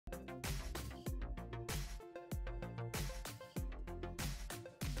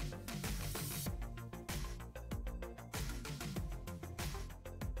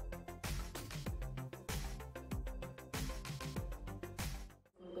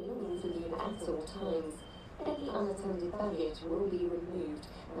at all times. Any unattended baggage will be removed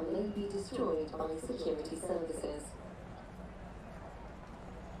and may be destroyed by security services.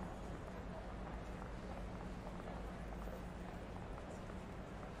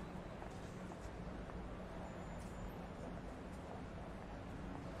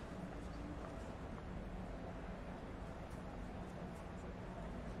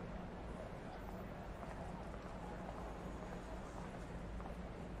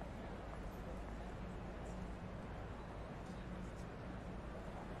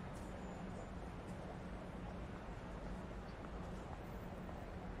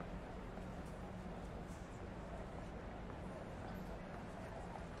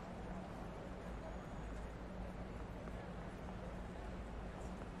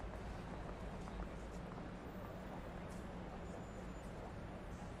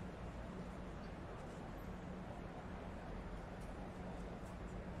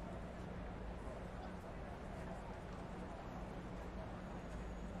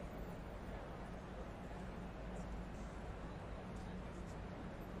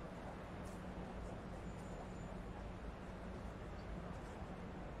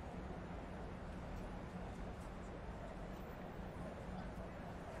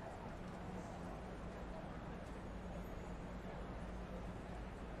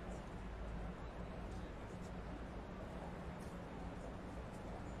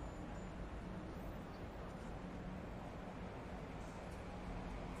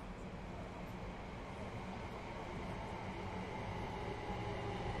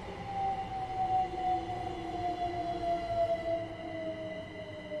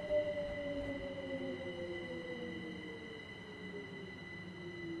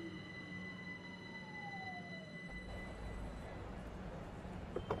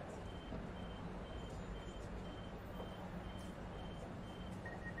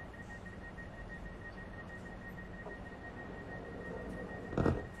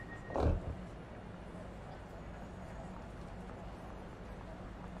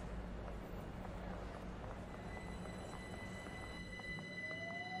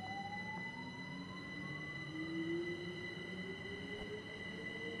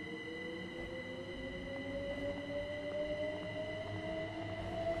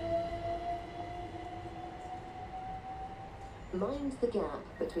 Mind the gap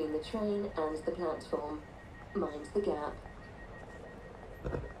between the train and the platform. Mind the gap.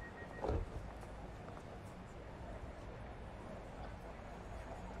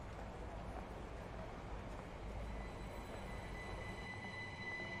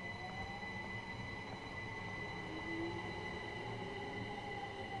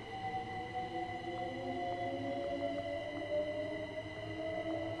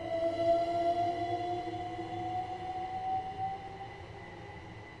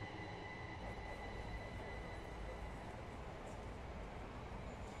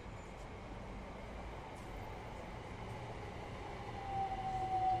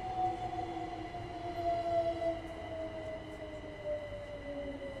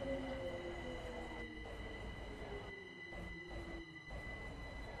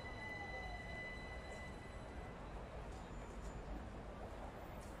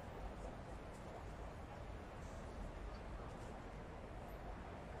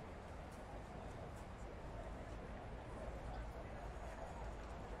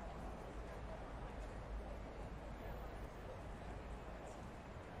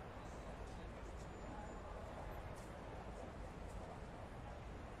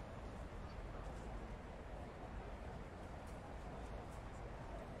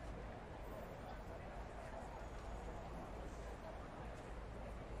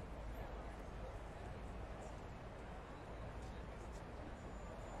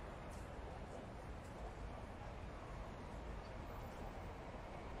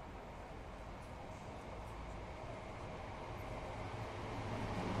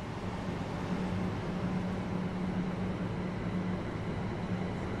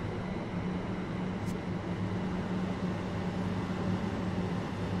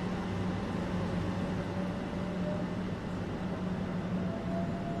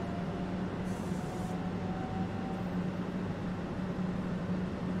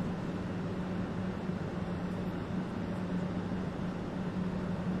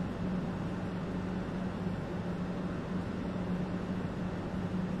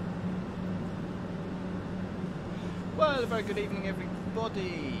 Well, a very good evening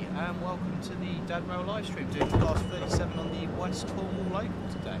everybody and welcome to the Dad Rail live stream, doing class 37 on the West Cornwall local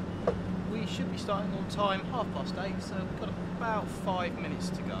today. We should be starting on time, 8:30, so we've got about 5 minutes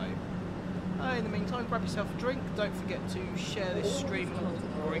to go. In the meantime, grab yourself a drink. Don't forget to share this stream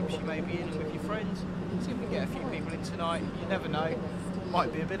in groups you may be in and with your friends. See if we can get a few people in tonight. You never know.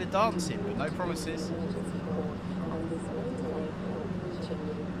 Might be a bit of dancing, but no promises.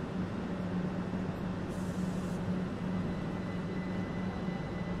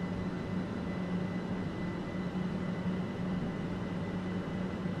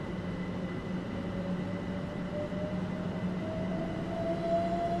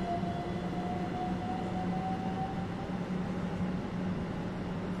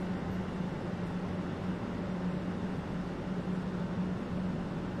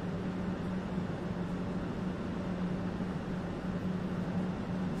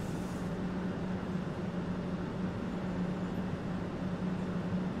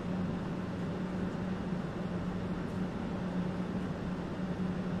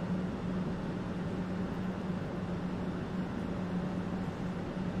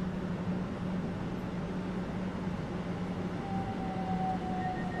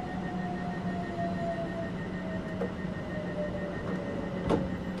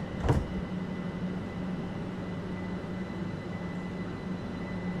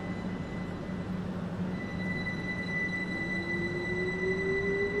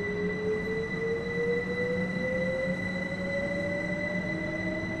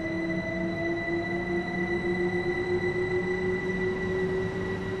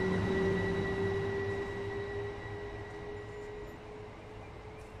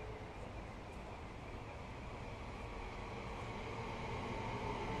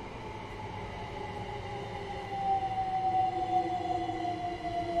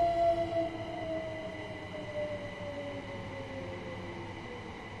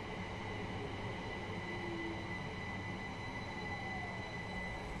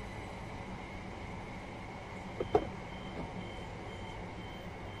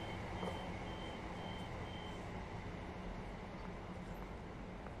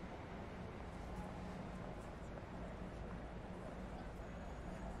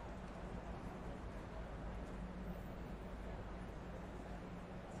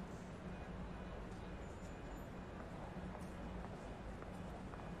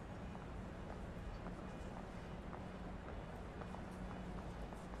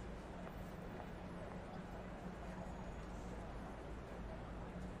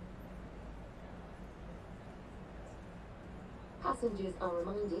 Passengers are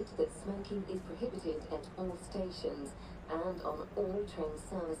reminded that smoking is prohibited at all stations and on all train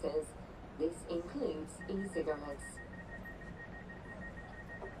services. This includes e-cigarettes.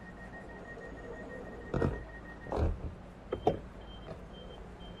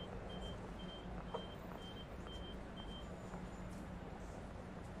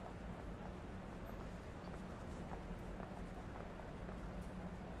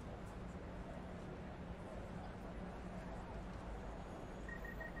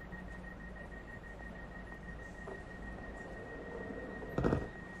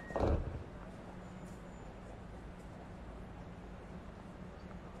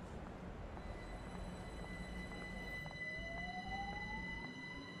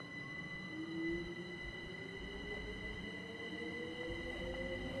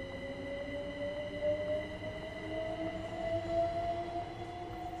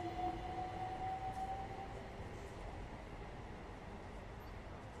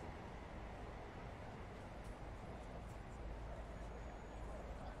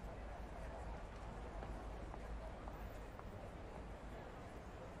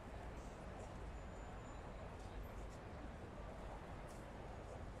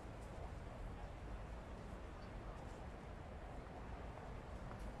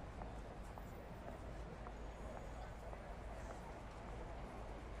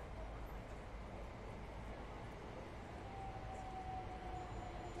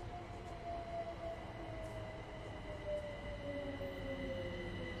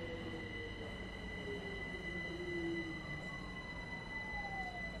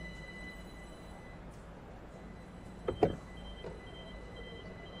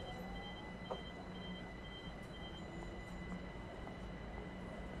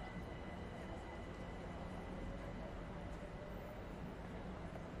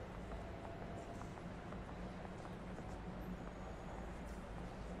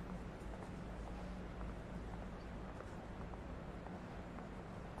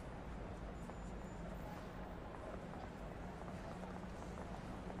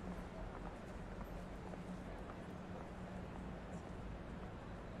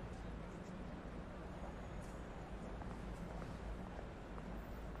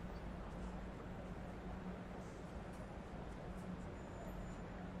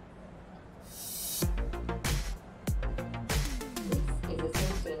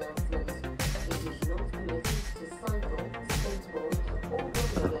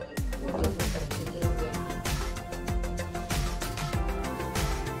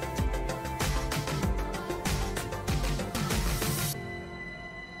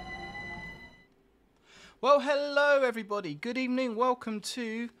 Well, hello everybody. Good evening. Welcome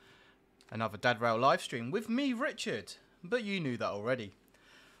to another Dad Rail live stream with me, Richard. But you knew that already.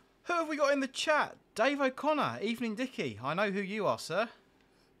 Who have we got in the chat? Dave O'Connor. Evening, Dickie. I know who you are, sir.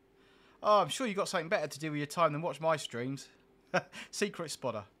 Oh, I'm sure you got something better to do with your time than watch my streams. Secret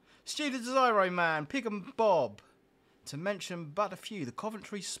Spotter. Stu the Desiro Man. Pig and Bob. To mention but a few. The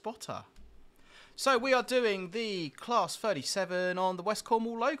Coventry Spotter. So we are doing the Class 37 on the West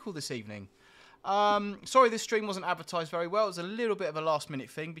Cornwall local this evening. Sorry this stream wasn't advertised very well. It was a little bit of a last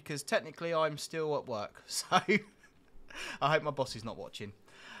minute thing because technically I'm still at work. So I hope my boss is not watching.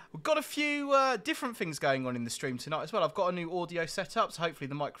 We've got a few different things going on in the stream tonight as well. I've got a new audio setup, so hopefully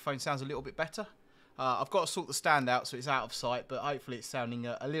the microphone sounds a little bit better. I've got to sort the stand out so it's out of sight, but hopefully it's sounding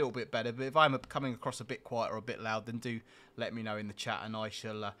a little bit better. But if I'm coming across a bit quiet or a bit loud, then do let me know in the chat and I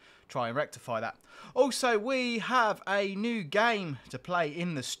shall try and rectify that. Also, we have a new game to play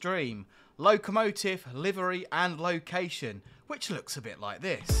in the stream. Locomotive, livery and location, which looks a bit like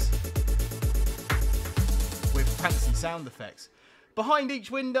this. With fancy sound effects. Behind each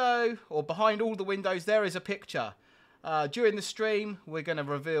window, or behind all the windows, there is a picture. During the stream, we're going to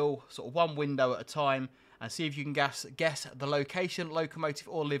reveal sort of one window at a time and see if you can guess the location, locomotive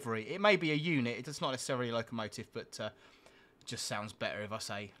or livery. It may be a unit, it's not necessarily a locomotive, but it just sounds better if I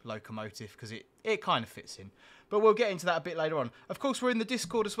say locomotive because it kind of fits in. But we'll get into that a bit later on. Of course, we're in the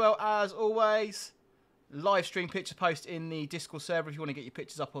Discord as well, as always. Live stream picture post in the Discord server. If you want to get your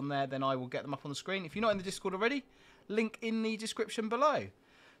pictures up on there, then I will get them up on the screen. If you're not in the Discord already, link in the description below.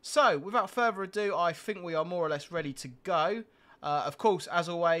 So, without further ado, I think we are more or less ready to go. Of course, as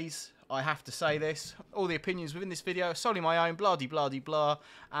always, I have to say this. All the opinions within this video are solely my own, blah-de-blah-de-blah,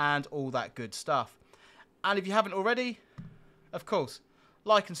 and all that good stuff. And if you haven't already, of course,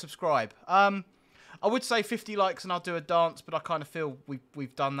 like and subscribe. I would say 50 likes and I'll do a dance, but I kind of feel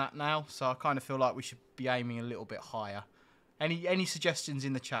we've done that now, so I kind of feel like we should be aiming a little bit higher. Any suggestions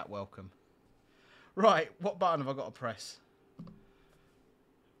in the chat, welcome. Right, what button have I got to press?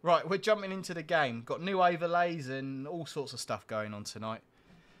 Right, we're jumping into the game. Got new overlays and all sorts of stuff going on tonight.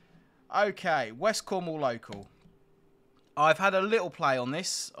 Okay, West Cornwall local. I've had a little play on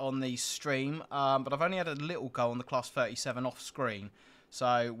this on the stream, but I've only had a little go on the Class 37 off screen.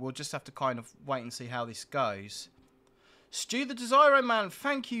 So we'll just have to kind of wait and see how this goes. Stu the Desiro Man,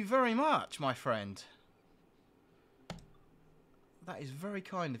 thank you very much, my friend. That is very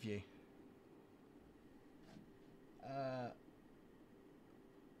kind of you.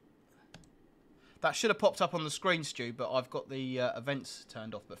 That should have popped up on the screen, Stu, but I've got the events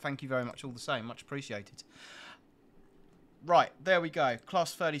turned off. But thank you very much all the same. Much appreciated. Right, there we go.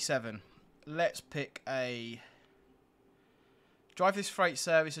 Class 37. Let's pick a... Drive this freight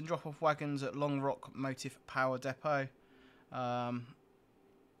service and drop off wagons at Long Rock Motive Power Depot.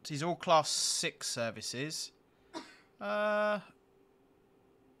 These are all Class 6 services. Truro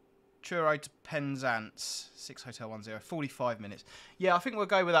to Penzance, 6 Hotel 10, 45 minutes. Yeah, I think we'll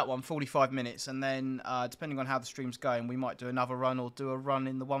go with that one, 45 minutes. And then, depending on how the stream's going, we might do another run or do a run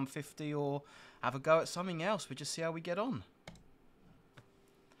in the 150 or have a go at something else. We'll just see how we get on.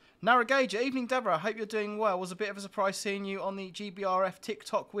 Narragager, evening Deborah, I hope you're doing well. Was a bit of a surprise seeing you on the GBRF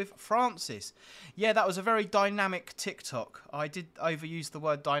TikTok with Francis. Yeah, that was a very dynamic TikTok. I did overuse the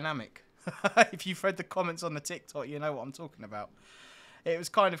word dynamic. If you've read the comments on the TikTok, you know what I'm talking about. It was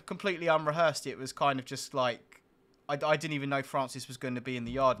kind of completely unrehearsed. It was kind of just like, I didn't even know Francis was going to be in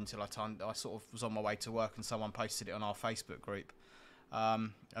the yard until I sort of was on my way to work and someone posted it on our Facebook group.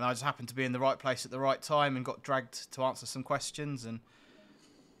 And I just happened to be in the right place at the right time and got dragged to answer some questions, and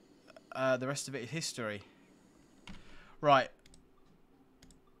the rest of it is history. Right.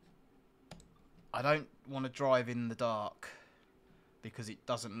 I don't want to drive in the dark because it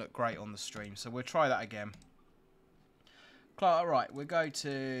doesn't look great on the stream. So we'll try that again. Right, we'll go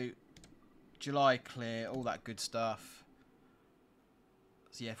to July clear, all that good stuff.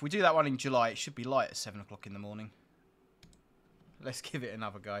 So yeah, if we do that one in July, it should be light at 7 o'clock in the morning. Let's give it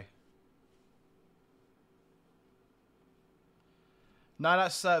another go. No,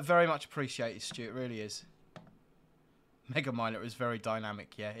 that's very much appreciated, Stu. It really is. Mega Miner was very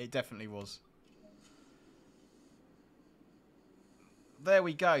dynamic. Yeah, it definitely was. There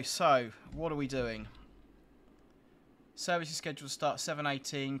we go. So, what are we doing? Service is scheduled to start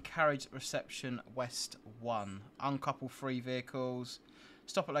 7:18. Carriage reception West 1. Uncouple 3 vehicles.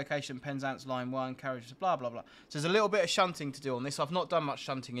 Stop at location Penzance line 1. Carriage blah blah blah. So there's a little bit of shunting to do on this. I've not done much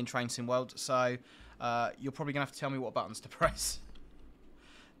shunting in Train Sim World, so you're probably gonna have to tell me what buttons to press.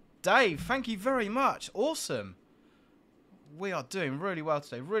 Dave, thank you very much. Awesome. We are doing really well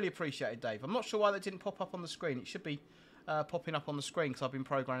today. Really appreciate it, Dave. I'm not sure why that didn't pop up on the screen. It should be popping up on the screen because I've been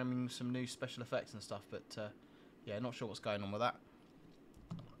programming some new special effects and stuff, but yeah, not sure what's going on with that.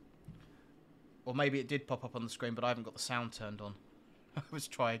 Or maybe it did pop up on the screen, but I haven't got the sound turned on. Let's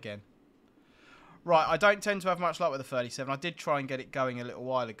try again. Right, I don't tend to have much luck with the 37. I did try and get it going a little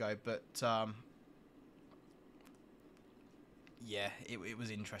while ago, but yeah, it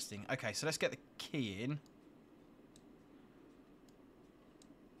was interesting. Okay, so let's get the key in.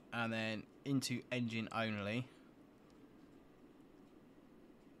 And then into engine only.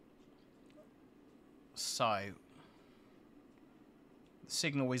 So, the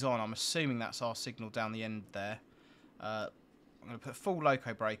signal is on. I'm assuming that's our signal down the end there. I'm going to put full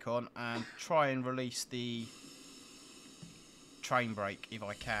loco brake on and try and release the train brake if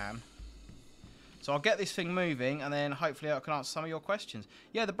I can. So I'll get this thing moving and then hopefully I can answer some of your questions.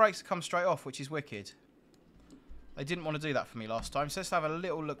 Yeah, the brakes have come straight off, which is wicked. They didn't want to do that for me last time. So let's have a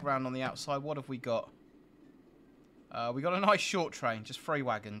little look around on the outside. What have we got? We got a nice short train, just 3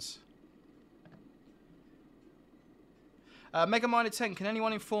 wagons. Mega Miner 10, can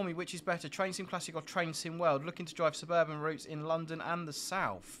anyone inform me which is better, Train Sim Classic or Train Sim World? Looking to drive suburban routes in London and the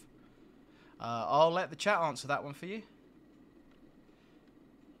south. I'll let the chat answer that one for you.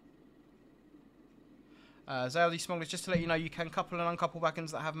 Zeldy Smugglers, just to let you know, you can couple and uncouple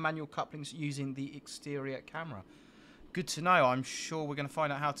wagons that have manual couplings using the exterior camera. Good to know. I'm sure we're going to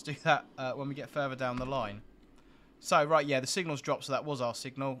find out how to do that when we get further down the line. So, right, yeah, the signal's dropped, so that was our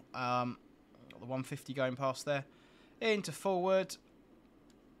signal. Got the 150 going past there. Into forward.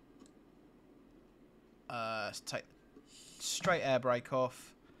 Let's take straight air brake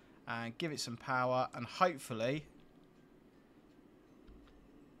off and give it some power, and hopefully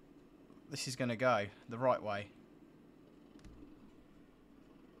this is going to go the right way.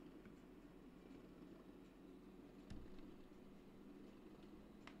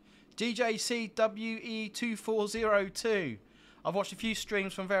 DJCWE2402. I've watched a few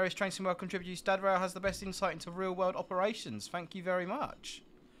streams from various Train Sim World contributors. Dad Rail has the best insight into real-world operations. Thank you very much.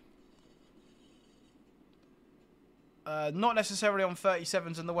 Not necessarily on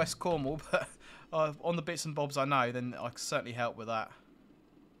 37s and the West Cornwall, but on the bits and bobs I know, then I can certainly help with that.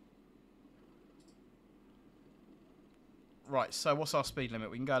 Right, so what's our speed limit?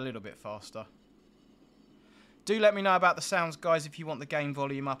 We can go a little bit faster. Do let me know about the sounds, guys. If you want the game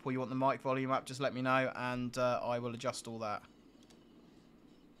volume up or you want the mic volume up, just let me know, and I will adjust all that.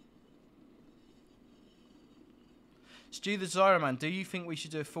 Stu the Zyroman, do you think we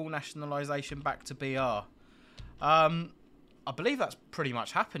should do a full nationalisation back to BR? I believe that's pretty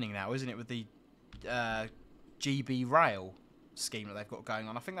much happening now, isn't it, with the GB Rail scheme that they've got going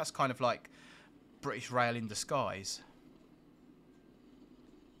on. I think that's kind of like British Rail in disguise.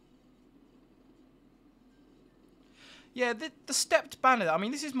 Yeah, the stepped banner, I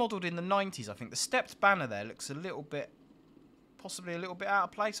mean, this is modelled in the 90s, I think. The stepped banner there looks a little bit, possibly a little bit out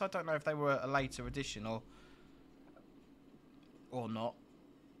of place. I don't know if they were a later edition or not.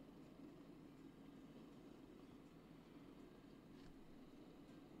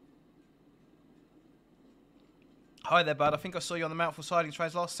 Hi there, bud. I think I saw you on the Mountford Siding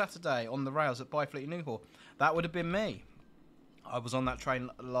trains last Saturday on the rails at Byfleet and Newhall. That would have been me. I was on that train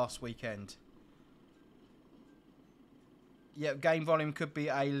last weekend. Yeah, game volume could be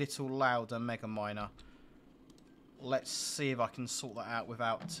a little louder, Mega Miner. Let's see if I can sort that out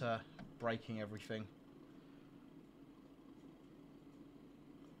without breaking everything.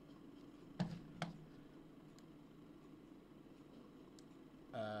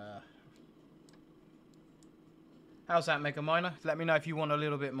 How's that, Mega Miner? Let me know if you want a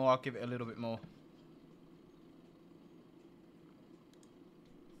little bit more. I'll give it a little bit more.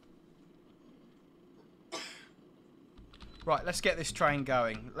 Right, let's get this train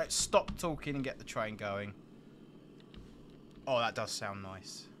going. Let's stop talking and get the train going. Oh, that does sound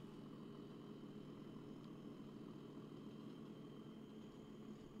nice.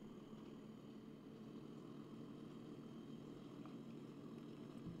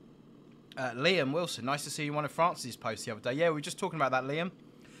 Liam Wilson, nice to see you on one of Francis's posts the other day. Yeah, we were just talking about that, Liam.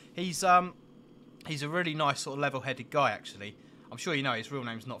 He's a really nice sort of level-headed guy, actually. I'm sure you know his real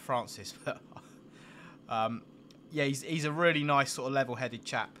name's not Francis, but yeah, he's a really nice sort of level-headed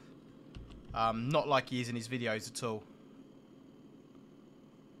chap. Not like he is in his videos at all.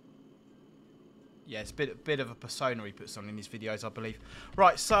 Yeah, it's a bit of a persona he puts on in his videos, I believe.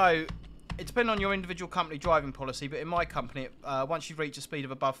 Right, so it depends on your individual company driving policy, but in my company, once you've reached a speed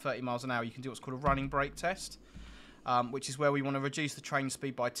of above 30 miles an hour, you can do what's called a running brake test, which is where we want to reduce the train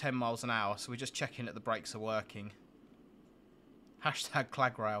speed by 10 miles an hour. So we're just checking that the brakes are working. Hashtag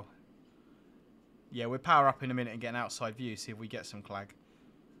Clagrail. Yeah, we'll power up in a minute and get an outside view, see if we get some clag.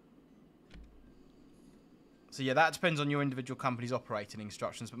 So yeah, that depends on your individual company's operating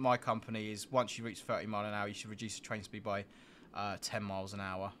instructions. But my company is once you reach 30 mile an hour, you should reduce the train speed by 10 miles an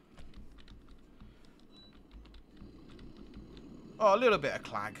hour. Oh, a little bit of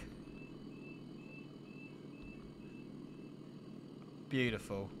clag.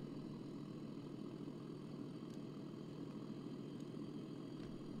 Beautiful.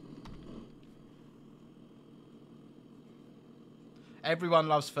 Everyone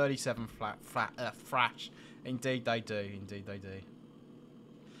loves 37 Thrash. Indeed they do. Indeed they do.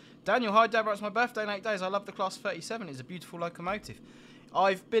 Daniel, hi Deborah, it's my birthday in 8 days. I love the Class 37. It's a beautiful locomotive.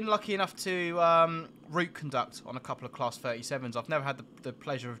 I've been lucky enough to route conduct on a couple of Class 37s. I've never had the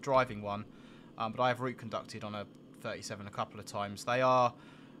pleasure of driving one, but I have route conducted on a 37 a couple of times. They are,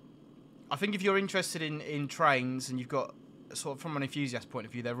 I think if you're interested in trains and you've got sort of from an enthusiast point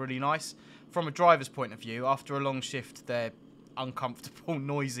of view, they're really nice. From a driver's point of view, after a long shift, they're uncomfortable,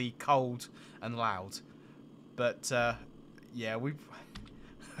 noisy, cold and loud. But yeah,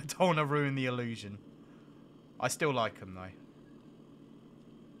 I don't want to ruin the illusion. I still like them though.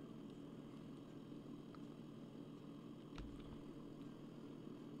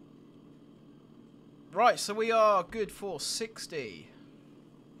 Right, so we are good for 60.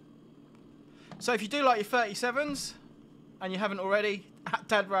 So if you do like your 37s and you haven't already, at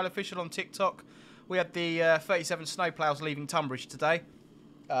Dad Rail Official on TikTok, we had the 37 snowplows leaving Tunbridge today.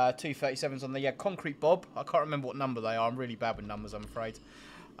 2 37s on the concrete bob. I can't remember what number they are. I'm really bad with numbers, I'm afraid.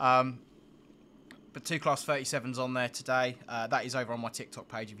 But 2 Class 37s on there today. That is over on my TikTok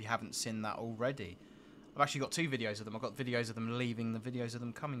page if you haven't seen that already. I've actually got 2 videos of them. I've got videos of them leaving, the videos of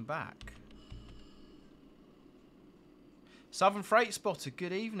them coming back. Southern Freight Spotter,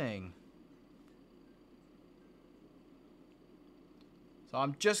 good evening. So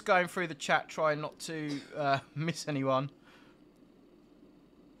I'm just going through the chat, trying not to miss anyone.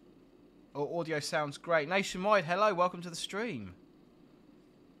 Oh, audio sounds great. Nationwide, hello, welcome to the stream.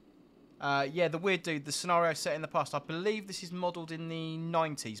 Yeah, the weird dude, the scenario set in the past. I believe this is modelled in the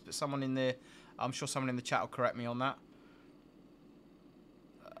 90s, but someone in the, I'm sure someone in the chat will correct me on that.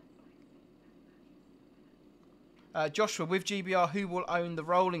 Joshua, with GBR, who will own the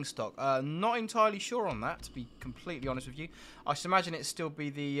rolling stock? Not entirely sure on that, to be completely honest with you. I should imagine it'd still be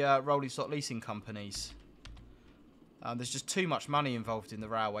the rolling stock leasing companies. There's just too much money involved in the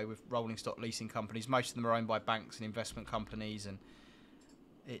railway with rolling stock leasing companies. Most of them are owned by banks and investment companies, and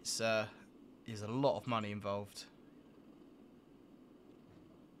it's there's a lot of money involved.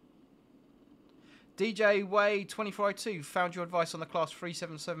 DJ Way 2402 found your advice on the Class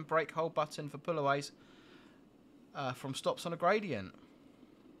 377 brake hold button for pullaways. From stops on a gradient.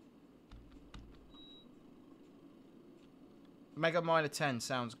 Mega Minor 10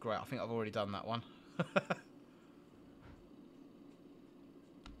 sounds great. I think I've already done that one.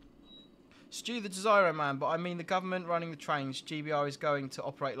 Stu the Desiro Man, but I mean the government running the trains. GBR is going to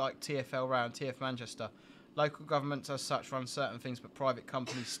operate like TfL Rail and TF Manchester. Local governments as such run certain things, but private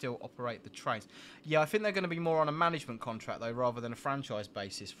companies still operate the trains. Yeah, I think they're going to be more on a management contract though, rather than a franchise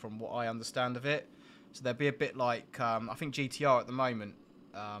basis from what I understand of it. So they'll be a bit like, I think GTR at the moment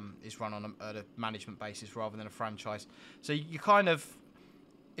is run on a management basis rather than a franchise. So you kind of,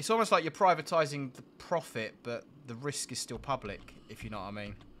 it's almost like you're privatising the profit, but the risk is still public, if you know what I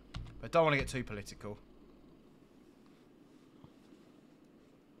mean. But don't want to get too political.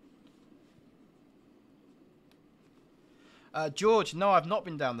 George, no, I've not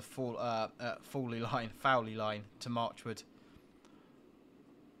been down the Fowley line to Marchwood.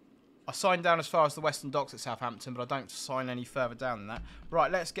 I signed down as far as the Western Docks at Southampton, but I don't sign any further down than that.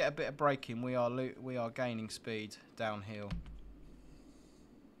 Right, let's get a bit of braking. We are gaining speed downhill.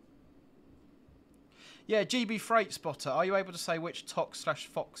 Yeah, GB Freight Spotter. Are you able to say which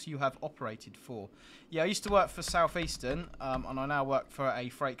TOC/Fox you have operated for? Yeah, I used to work for Southeastern, and I now work for a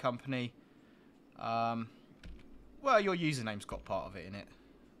freight company. Well, your username's got part of it in it.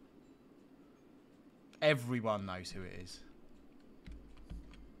 Everyone knows who it is.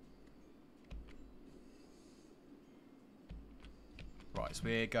 Right, so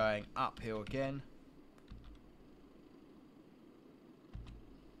we're going uphill again.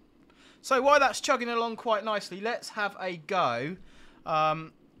 So while that's chugging along quite nicely, let's have a go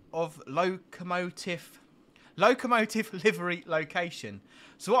of locomotive livery location.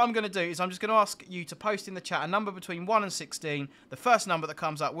 So what I'm going to do is I'm just going to ask you to post in the chat a number between 1 and 16. The first number that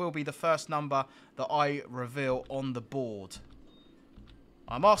comes up will be the first number that I reveal on the board.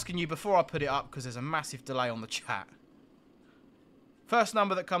 I'm asking you before I put it up because there's a massive delay on the chat. First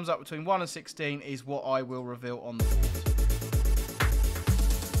number that comes up between 1 and 16 is what I will reveal on the board.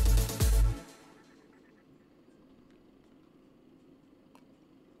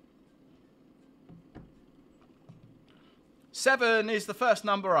 7 is the first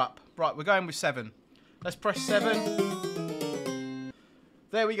number up. Right, we're going with 7. Let's press 7.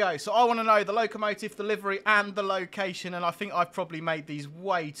 There we go. So I want to know the locomotive, the livery, and the location. And I think I've probably made these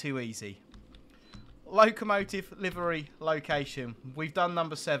way too easy. Locomotive, livery, location. We've done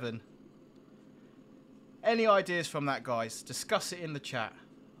number 7. Any ideas from that, guys? Discuss it in the chat.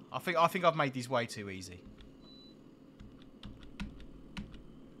 I think I've made these way too easy.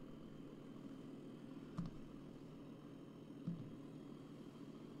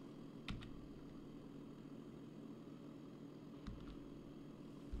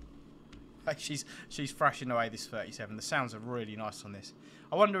 She's thrashing away this 37. The sounds are really nice on this.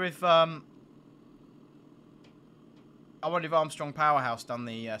 I wonder if Armstrong Powerhouse done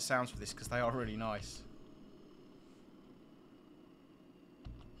the sounds for this, because they are really nice.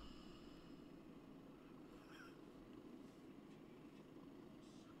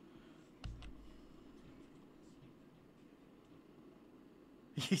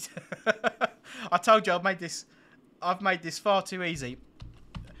 I told you I've made this far too easy.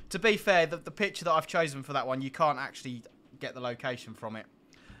 To be fair, the picture that I've chosen for that one, you can't actually get the location from it.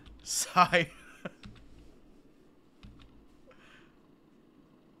 So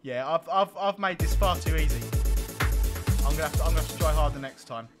yeah, I've made this far too easy. I'm gonna have to try harder next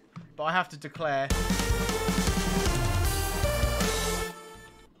time. But I have to declare.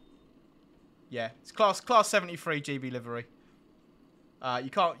 Yeah, it's class 73 GB livery.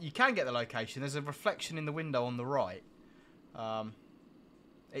 You can get the location. There's a reflection in the window on the right.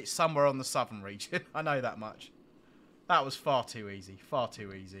 It's somewhere on the southern region. I know that much. That was far too easy. Far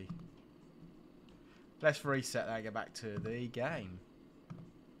too easy. Let's reset that and get back to the game.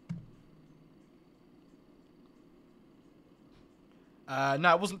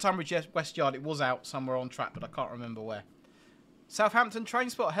 No, it wasn't Tunbridge West Yard. It was out somewhere on track, but I can't remember where. Southampton Train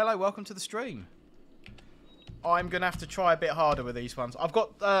Spot. Hello, welcome to the stream. I'm going to have to try a bit harder with these ones. I've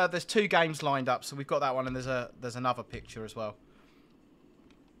got, there's 2 games lined up, so we've got that one, and there's another picture as well.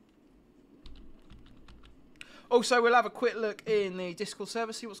 Also, we'll have a quick look in the Discord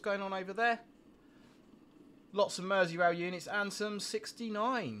server, see what's going on over there. Lots of Merseyrail units and some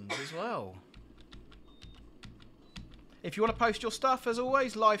 69s as well. If you want to post your stuff, as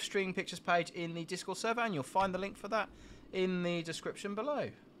always, live stream pictures page in the Discord server, and you'll find the link for that in the description below.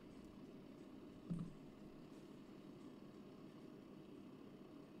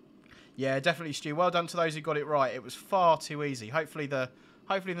 Yeah, definitely, Stu. Well done to those who got it right. It was far too easy. Hopefully the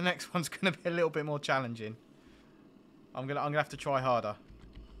next one's going to be a little bit more challenging. I'm gonna have to try harder.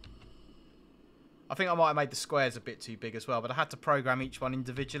 I think I might have made the squares a bit too big as well, but I had to program each one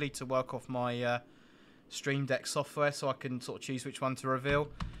individually to work off my Stream Deck software, so I can sort of choose which one to reveal.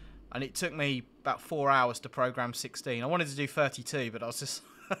 And it took me about 4 hours to program 16. I wanted to do 32, but I was just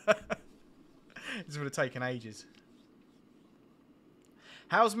this would have taken ages.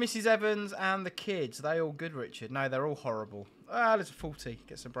 How's Mrs. Evans and the kids? Are they all good, Richard? No, they're all horrible. Ah, there's a 40.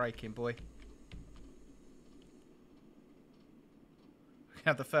 Gets a break in, boy. We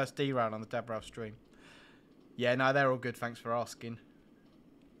have the first derail on the Dabrail stream. Yeah, no, they're all good. Thanks for asking.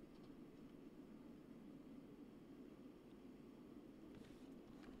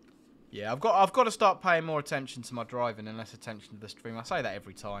 Yeah, I've got to start paying more attention to my driving and less attention to the stream. I say that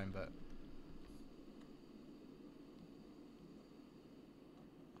every time, but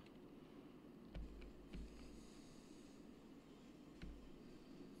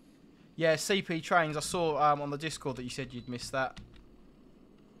yeah, CP trains. I saw on the Discord that you said you'd missed that.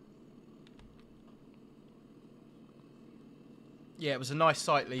 Yeah, it was a nice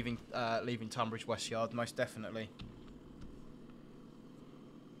sight leaving Tunbridge West Yard, most definitely.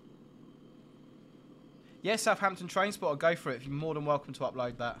 Yeah, Southampton Train Spot, I'll go for it. You're more than welcome to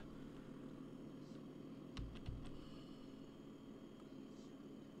upload that.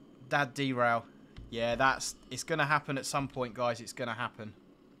 Dad derail. Yeah, it's going to happen at some point, guys. It's going to happen.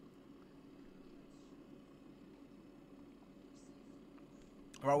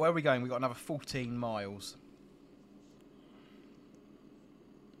 Right, where are we going? We've got another 14 miles.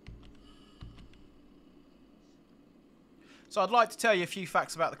 So I'd like to tell you a few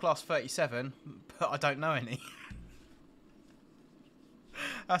facts about the Class 37, but I don't know any.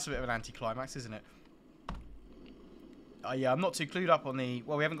 That's a bit of an anticlimax, isn't it? Yeah, I'm not too clued up on the...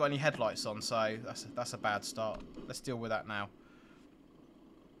 Well, we haven't got any headlights on, so that's a bad start. Let's deal with that now.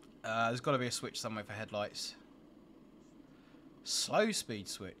 There's got to be a switch somewhere for headlights. Slow speed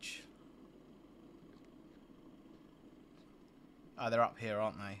switch. Oh, they're up here,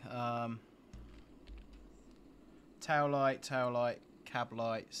 aren't they? Tail light, cab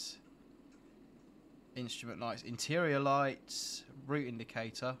lights, instrument lights, interior lights, route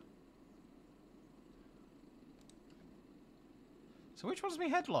indicator. So which one's my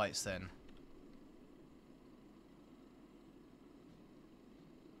headlights then?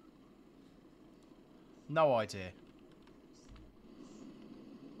 No idea.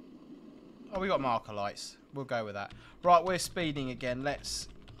 Oh, we got marker lights. We'll go with that. Right, we're speeding again. Let's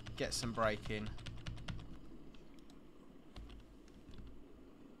get some braking.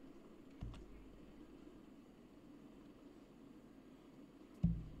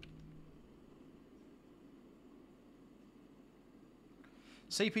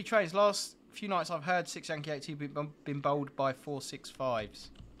 CP trains. Last few nights I've heard 6 Yankee 82 been bowled by 465s.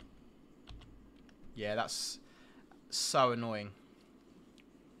 Yeah, that's so annoying.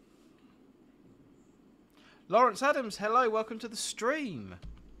 Lawrence Adams, hello, welcome to the stream.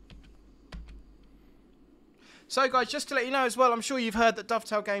 So guys, just to let you know as well, I'm sure you've heard that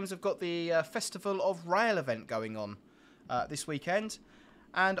Dovetail Games have got the Festival of Rail event going on this weekend.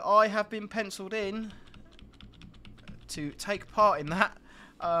 And I have been penciled in to take part in that.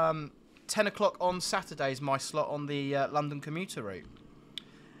 10 o'clock on Saturday is my slot on the London commuter route.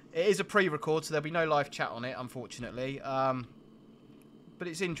 It is a pre-record, so there'll be no live chat on it, unfortunately. But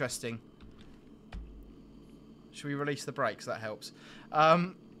it's interesting. Should we release the brakes? That helps.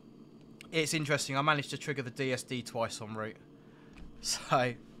 It's interesting. I managed to trigger the DSD twice en route.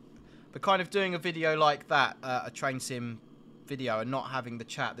 So, but kind of doing a video like that, a train sim video, and not having the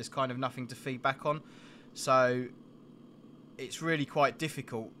chat, there's kind of nothing to feed back on. So, it's really quite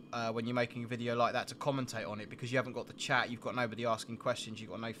difficult when you're making a video like that to commentate on it, because you haven't got the chat, you've got nobody asking questions, you've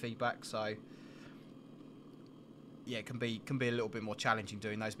got no feedback. So, yeah, it can be a little bit more challenging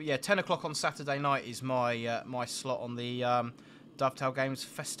doing those. But yeah, 10 o'clock on Saturday night is my my slot on the Dovetail Games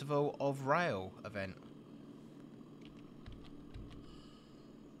Festival of Rail event.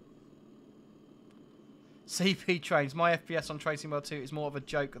 CP trains. My FPS on Tracing World 2 is more of a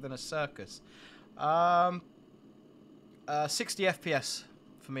joke than a circus. 60 FPS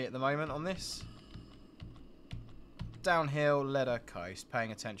for me at the moment on this. Downhill, let her coast,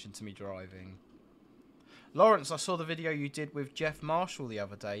 paying attention to me driving. Lawrence, I saw the video you did with Jeff Marshall the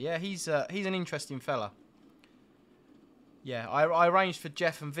other day. Yeah, he's an interesting fella. Yeah, I arranged for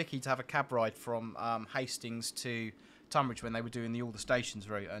Jeff and Vicky to have a cab ride from Hastings to Tunbridge when they were doing the All the Stations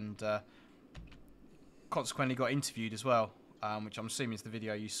route, and consequently got interviewed as well, which I'm assuming is the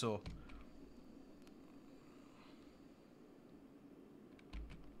video you saw.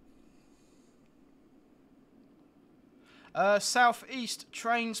 South East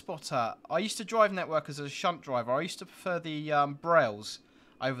Train Spotter. I used to drive Network as a shunt driver. I used to prefer the Brails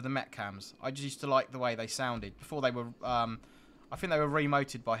over the Metcams. I just used to like the way they sounded. Before they were, I think they were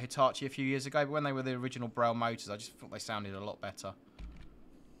remoted by Hitachi a few years ago, but when they were the original Braille motors, I just thought they sounded a lot better.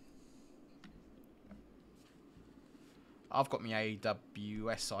 I've got my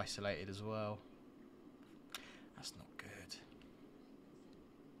AWS isolated as well. That's not good.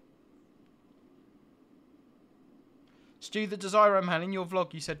 Stu the Desiro Man, in your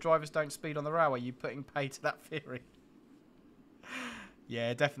vlog you said drivers don't speed on the railway. You putting pay to that theory?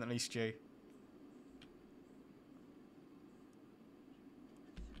 Yeah, definitely, Stu.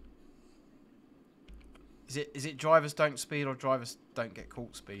 Is it drivers don't speed or drivers don't get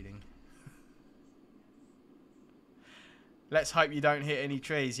caught speeding? Let's hope you don't hit any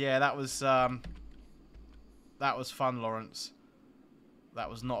trees. Yeah, that was fun, Lawrence. That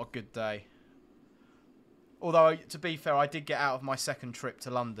was not a good day. Although, to be fair, I did get out of my second trip to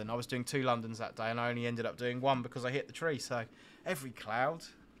London. I was doing 2 Londons that day, and I only ended up doing 1 because I hit the tree. So, every cloud.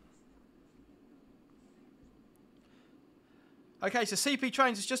 Okay, so CP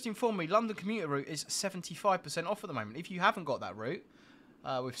Trains has just informed me London commuter route is 75% off at the moment. If you haven't got that route,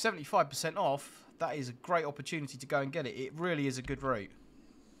 with 75% off, that is a great opportunity to go and get it. It really is a good route.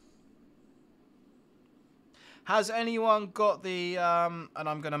 Has anyone got the, and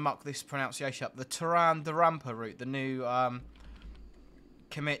I'm going to muck this pronunciation up, the Turan de Rampa route, the new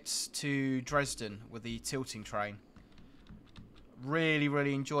commits to Dresden with the tilting train? Really,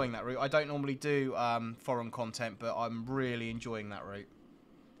 really enjoying that route. I don't normally do foreign content, but I'm really enjoying that route.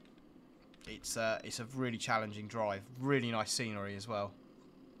 It's a really challenging drive. Really nice scenery as well.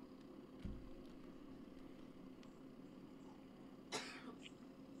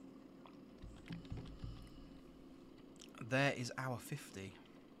 There is hour 50.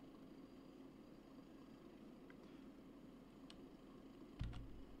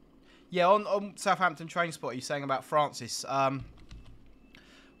 Yeah, on Southampton Train Spot, you're saying about Francis.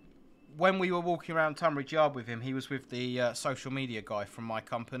 When we were walking around Tunbridge Yard with him, he was with the social media guy from my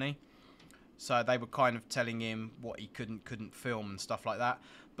company. So they were kind of telling him what he couldn't film and stuff like that.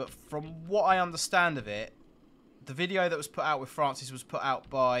 But from what I understand of it, the video that was put out with Francis was put out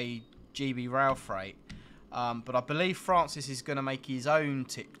by GB Rail Freight. But I believe Francis is going to make his own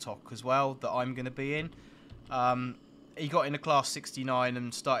TikTok as well that I'm going to be in. He got into class 69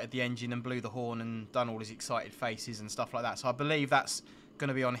 and started the engine and blew the horn and done all his excited faces and stuff like that. So I believe that's going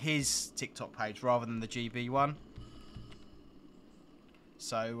to be on his TikTok page rather than the GB one.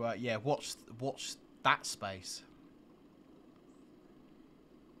 So yeah, watch that space.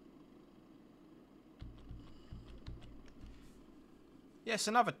 Yes,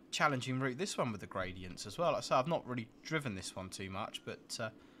 another challenging route, this one with the gradients as well. Like I say, I've not really driven this one too much, but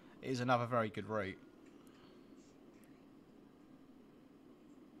it is another very good route.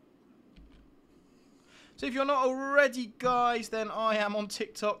 So if you're not already, guys, then I am on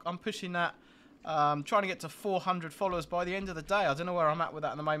TikTok. I'm pushing that. Trying to get to 400 followers by the end of the day. I don't know where I'm at with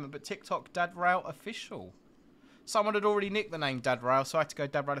that at the moment, but TikTok Dad Rail Official. Someone had already nicked the name Dad Rail, so I had to go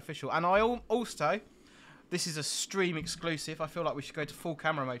Dad Rail Official. And I also... This is a stream exclusive. I feel like we should go to full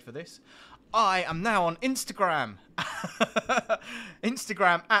camera mode for this. I am now on Instagram.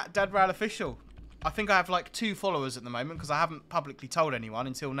 Instagram at Dad Rail Official. I think I have like 2 followers at the moment because I haven't publicly told anyone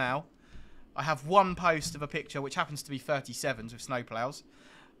until now. I have 1 post of a picture which happens to be 37s with snowplows.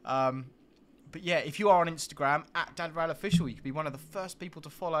 But yeah, if you are on Instagram at Dad Rail Official, you could be one of the first people to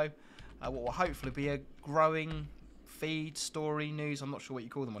follow what will hopefully be a growing feed, story, news. I'm not sure what you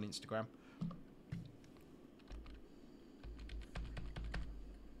call them on Instagram.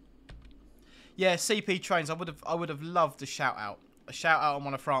 Yeah, CP Trains. I would have loved a shout out. A shout out on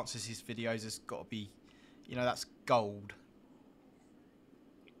one of Francis's videos has got to be, you know, that's gold.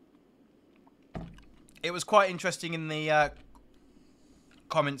 It was quite interesting in the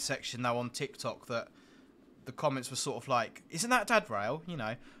comment section though on TikTok that the comments were sort of like, "Isn't that Dad Rail? You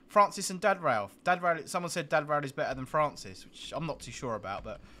know, Francis and Dad Rail. Dad Rail. Someone said Dad Rail is better than Francis, which I'm not too sure about,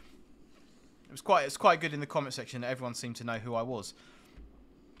 but it was quite good in the comment section that everyone seemed to know who I was."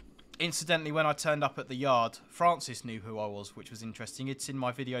 Incidentally, when I turned up at the yard, Francis knew who I was, which was interesting. He'd seen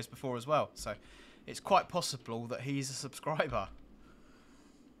my videos before as well, so it's quite possible that he's a subscriber.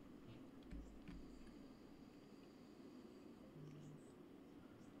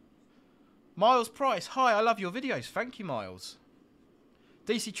 Miles Price, hi, I love your videos. Thank you, Miles.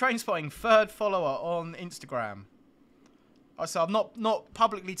 DC Trainspotting, 3rd follower on Instagram. I said I've not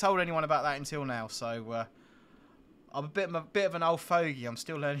publicly told anyone about that until now, so I'm a bit of an old fogey. I'm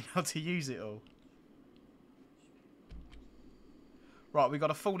still learning how to use it all. Right, we've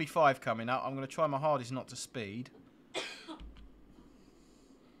got a 45 coming up. I'm going to try my hardest not to speed.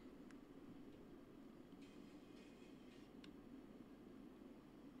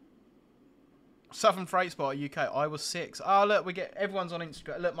 Southern Freight Spot UK. I was 6. Oh look, everyone's on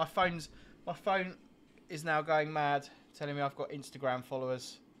Instagram. Look, my phone is now going mad, telling me I've got Instagram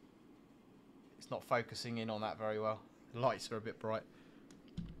followers. It's not focusing in on that very well. The lights are a bit bright.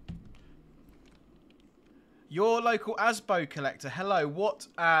 Your local Asbo collector. Hello. What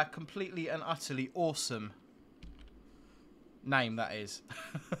a completely and utterly awesome name that is.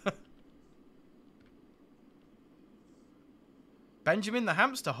 Benjamin the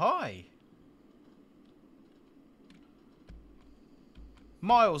Hamster. Hi.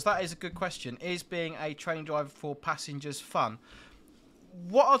 Miles, that is a good question. Is being a train driver for passengers fun?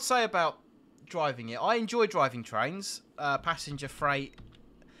 What I'd say about driving it, I enjoy driving trains, passenger freight.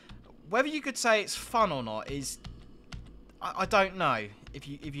 Whether you could say it's fun or not is, I don't know if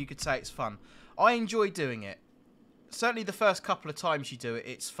you could say it's fun. I enjoy doing it. Certainly the first couple of times you do it,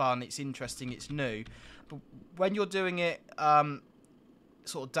 it's fun, it's interesting, it's new. But when you're doing it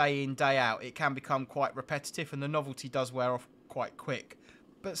sort of day in, day out, it can become quite repetitive and the novelty does wear off quite quick.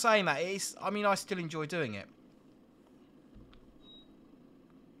 But saying that, I still enjoy doing it.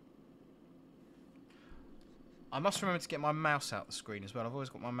 I must remember to get my mouse out the screen as well. I've always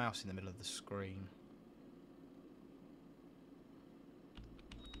got my mouse in the middle of the screen.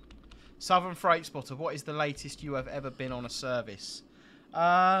 Southern Freight Spotter, what is the latest you have ever been on a service?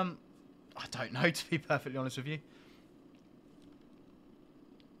 I don't know, to be perfectly honest with you.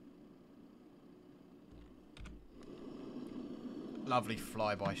 Lovely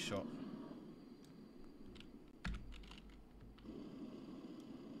flyby shot.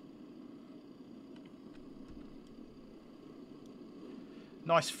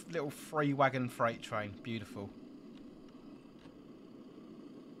 Nice little free wagon freight train. Beautiful.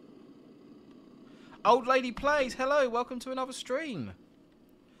 Old Lady Plays. Hello. Welcome to another stream.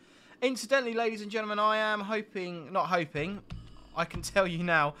 Incidentally, ladies and gentlemen, I am not hoping, I can tell you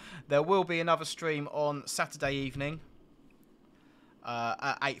now, there will be another stream on Saturday evening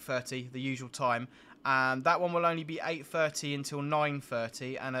at 8:30, the usual time. And that one will only be 8:30 until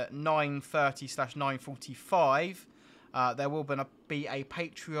 9:30. And at 9:30/9:45... there will be a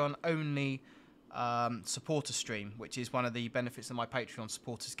Patreon-only supporter stream, which is one of the benefits that my Patreon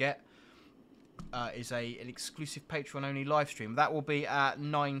supporters get. Is an exclusive Patreon only live stream. That will be at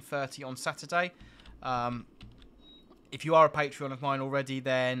 9:30 on Saturday. If you are a Patreon of mine already,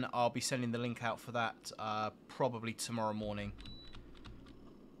 then I'll be sending the link out for that probably tomorrow morning.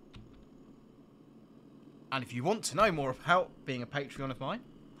 And if you want to know more about being a Patreon of mine,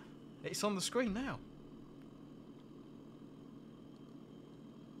 it's on the screen now.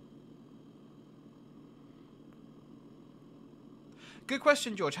 Good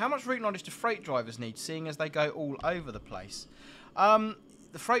question, George. How much route knowledge do freight drivers need, seeing as they go all over the place?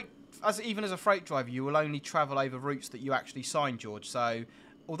 Even as a freight driver, you will only travel over routes that you actually sign, George. So,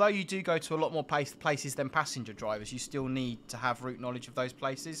 although you do go to a lot more places than passenger drivers, you still need to have route knowledge of those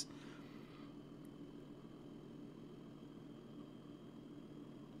places.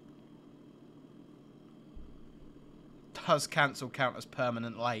 Does cancel count as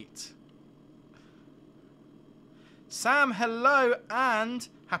permanent late? Sam, hello and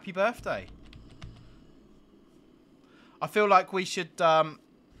happy birthday. I feel like we should... oh,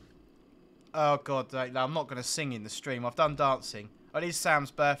 God, no, I'm not going to sing in the stream. I've done dancing. Oh, it is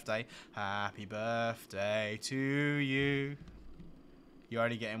Sam's birthday. Happy birthday to you. You're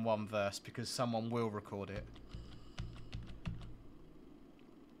only getting one verse because someone will record it.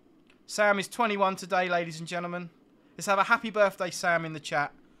 Sam is 21 today, ladies and gentlemen. Let's have a happy birthday, Sam, in the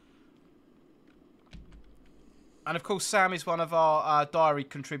chat. And, of course, Sam is one of our diary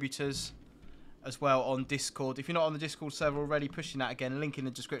contributors as well on Discord. If you're not on the Discord server already, pushing that again, link in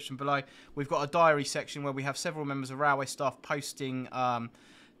the description below. We've got a diary section where we have several members of railway staff posting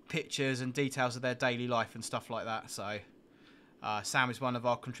pictures and details of their daily life and stuff like that. So Sam is one of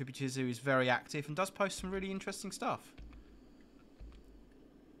our contributors who is very active and does post some really interesting stuff.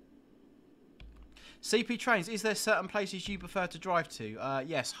 CP Trains, is there certain places you prefer to drive to?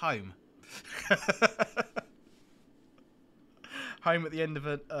 Yes, home. Home at the end of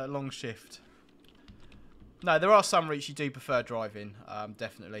a long shift. No, there are some routes you do prefer driving,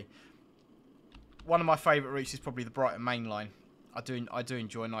 definitely. One of my favourite routes is probably the Brighton Main Line. I do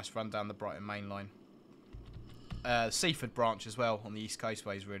enjoy a nice run down the Brighton Main Line. The Seaford branch as well on the East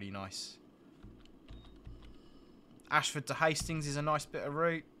Coastway is really nice. Ashford to Hastings is a nice bit of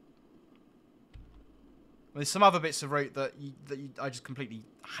route. There's some other bits of route that I just completely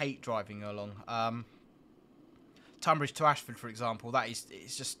hate driving along. Tunbridge to Ashford, for example,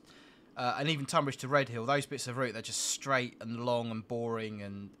 it's just, and even Tunbridge to Redhill, those bits of route, they're just straight and long and boring,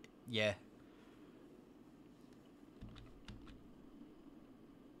 and yeah.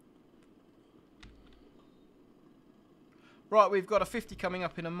 Right, we've got a 50 coming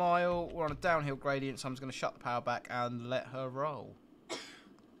up in a mile. We're on a downhill gradient, so I'm just going to shut the power back and let her roll.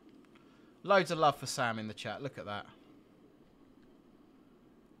 Loads of love for Sam in the chat. Look at that.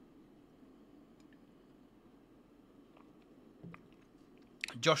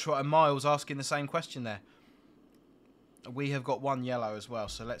 Joshua and Miles asking the same question there. We have got one yellow as well,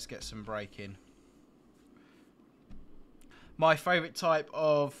 so let's get some break in. My favourite type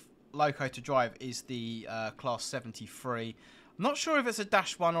of loco to drive is the Class 73. I'm not sure if it's a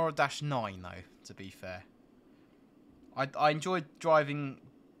 -1 or a -9 though, to be fair. I enjoy driving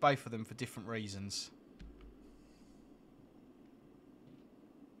both of them for different reasons.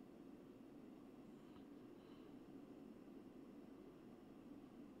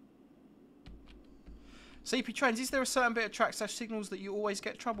 CP Trains, is there a certain bit of track/signals that you always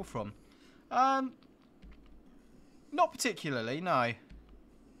get trouble from? Not particularly, no.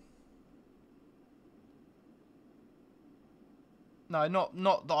 No,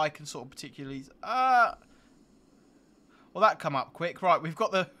 not that I can sort of particularly... well, that come up quick. Right, we've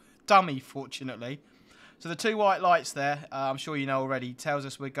got the dummy, fortunately. So the two white lights there, I'm sure you know already, tells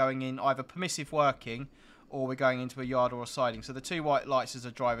us we're going in either permissive working or we're going into a yard or a siding. So the two white lights as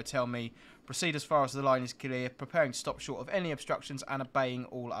a driver tell me, proceed as far as the line is clear, preparing to stop short of any obstructions and obeying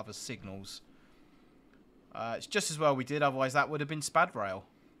all other signals. It's just as well we did, otherwise that would have been spad rail.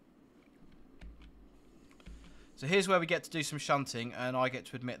 So here's where we get to do some shunting, and I get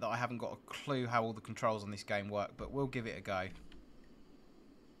to admit that I haven't got a clue how all the controls on this game work, but we'll give it a go.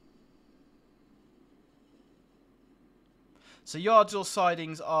 So yards or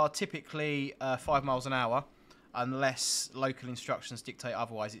sidings are typically 5 miles an hour, unless local instructions dictate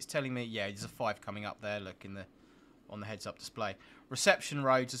otherwise. It's telling me, yeah, there's a 5 coming up there, look, on the heads-up display. Reception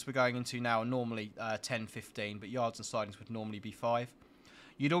roads, as we're going into now, are normally 10, 15, but yards and sidings would normally be 5.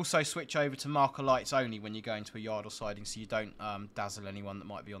 You'd also switch over to marker lights only when you go into a yard or siding, so you don't dazzle anyone that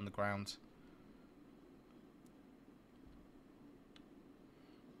might be on the ground.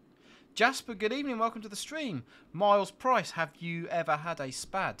 Jasper, good evening, welcome to the stream. Miles Price, have you ever had a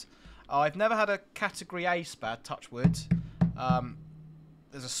spad? I've never had a Category A SPAD, touch wood.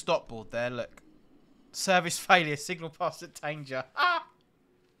 There's a stop board there, look. Service failure, signal past at danger. Ah!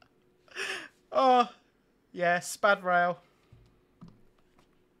 Oh, yeah, SPAD rail.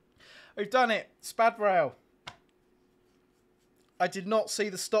 We've done it, SPAD rail. I did not see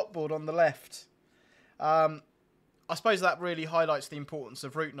the stop board on the left. I suppose that really highlights the importance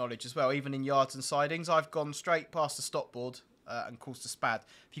of route knowledge as well, even in yards and sidings. I've gone straight past the stop board and caused a SPAD.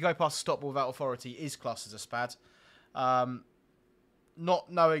 If you go past the stop board without authority, it is classed as a SPAD.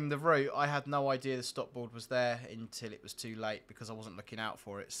 Not knowing the route, I had no idea the stop board was there until it was too late because I wasn't looking out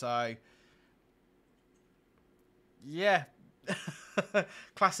for it. So, yeah.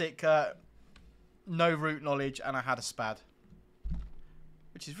 Classic no route knowledge, and I had a SPAD.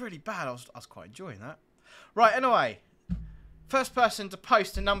 Which is really bad. I was quite enjoying that. Right, anyway. First person to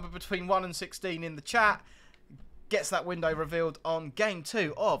post a number between 1 and 16 in the chat gets that window revealed on game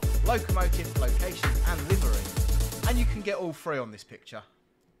 2 of locomotive, location and livery. And you can get all 3 on this picture.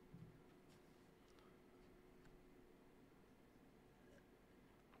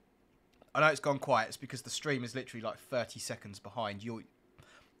 I know it's gone quiet. It's because the stream is literally like 30 seconds behind you.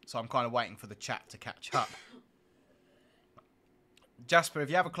 So I'm kind of waiting for the chat to catch up. Jasper, if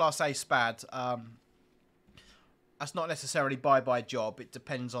you have a Class A SPAD, that's not necessarily by job. It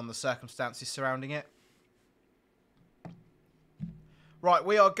depends on the circumstances surrounding it. Right,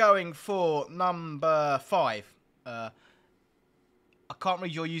 we are going for number 5. I can't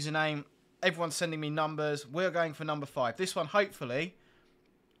read your username. Everyone's sending me numbers. We're going for number 5. This one, hopefully,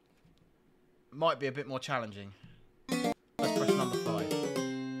 might be a bit more challenging. Let's press number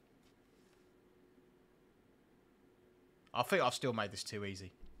 5. I think I've still made this too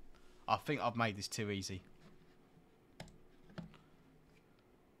easy. I think I've made this too easy.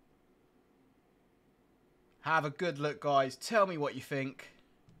 Have a good look, guys. Tell me what you think.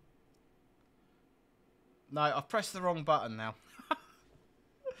 No, I've pressed the wrong button now.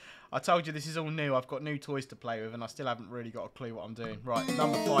 I told you this is all new. I've got new toys to play with and I still haven't really got a clue what I'm doing. Right,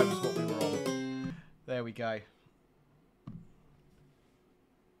 number 5 is what we were on. There we go.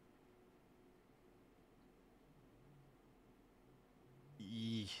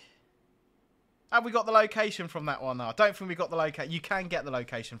 Have we got the location from that one? No, I don't think we got the location. You can get the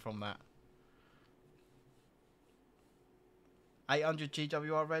location from that. 800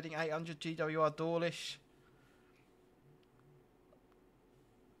 GWR Reading, 800 GWR Dawlish.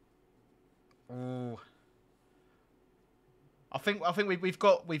 Ooh. I think we've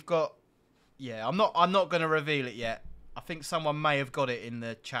got. Yeah, I'm not going to reveal it yet. I think someone may have got it in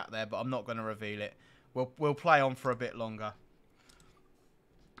the chat there, but I'm not going to reveal it. We'll play on for a bit longer.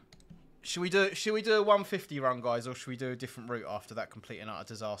 Should we do a 150 run, guys, or should we do a different route after that complete and utter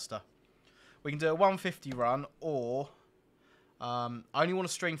disaster? We can do a 150 run, or I only want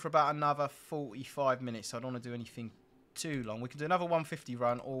to stream for about another 45 minutes, so I don't want to do anything too long. We can do another 150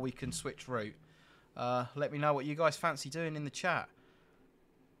 run, or we can switch route. Let me know what you guys fancy doing in the chat.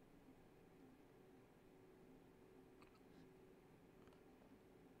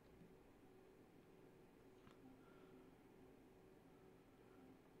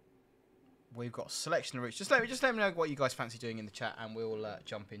 We've got a selection of routes. Just let me know what you guys fancy doing in the chat, and we'll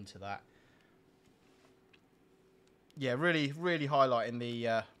jump into that. Yeah, really highlighting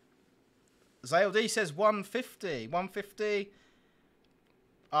the. Zale D says 150. 150.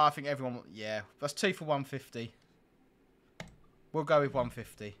 I think everyone. Yeah, that's 2 for 150. We'll go with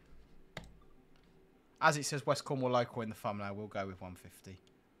 150. As it says West Cornwall local in the thumbnail, we'll go with 150.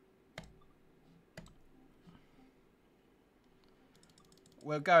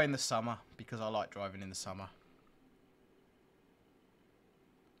 We'll go in the summer because I like driving in the summer.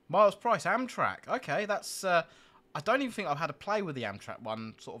 Miles Price, Amtrak. Okay, that's... I don't even think I've had a play with the Amtrak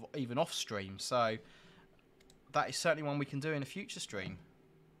one, sort of even off stream. So that is certainly one we can do in a future stream.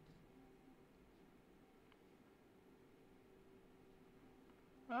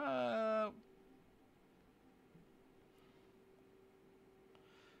 Uh...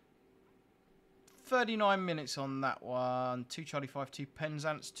 39 minutes on that one. 2 Charlie 5, 2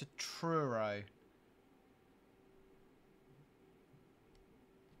 Penzance to Truro.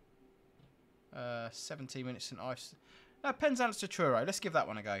 Uh, 17 minutes in ice. No, Penzance to Truro. Let's give that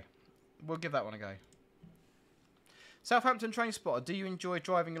one a go. We'll give that one a go. Southampton train spotter. Do you enjoy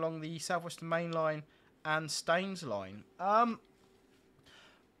driving along the South Western Main Line and Staines Line?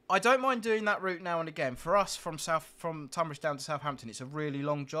 I don't mind doing that route now and again. For us, from Tunbridge down to Southampton, it's a really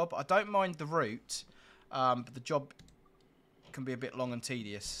long job. I don't mind the route, but the job can be a bit long and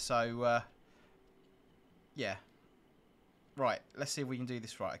tedious. So, yeah. Right, let's see if we can do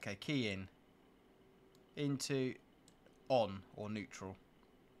this right. Okay, key in. Into on or neutral.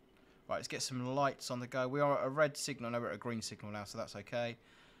 Right, let's get some lights on the go. We are at a red signal, no, we're at a green signal now, so that's okay.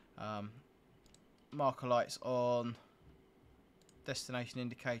 Marker lights on. Destination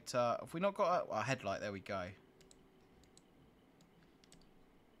indicator. Have we not got a headlight? There we go.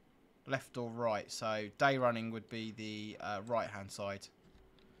 Left or right? So day running would be the right hand side,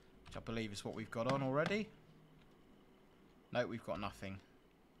 which I believe is what we've got on already. No, we've got nothing.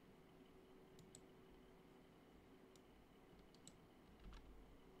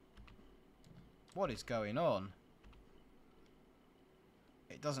 What is going on?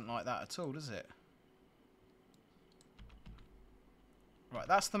 It doesn't like that at all, does it? Right,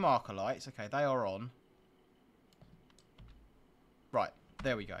 that's the marker lights. Okay, they are on. Right,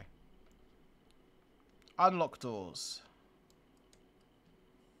 there we go. Unlock doors.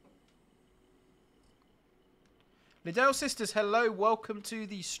 Liddell Sisters, hello, welcome to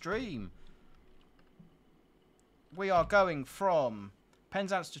the stream. We are going from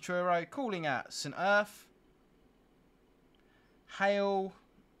Penzance to Truro, calling at St Earth, Hale,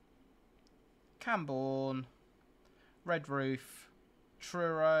 Camborne, Red Roof,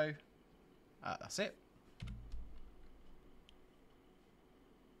 Truro. That's it.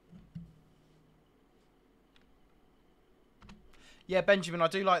 Yeah, Benjamin, I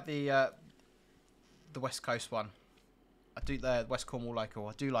do like the West Coast one. I do the West Cornwall local.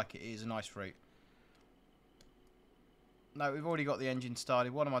 I do like it. It is a nice route. No, we've already got the engine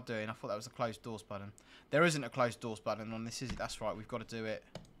started. What am I doing? I thought that was a closed doors button. There isn't a closed doors button on this, is it? That's right. We've got to do it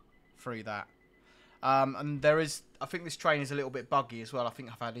through that. And there is... I think this train is a little bit buggy as well. I think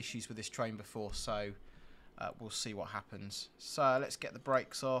I've had issues with this train before, so we'll see what happens. So let's get the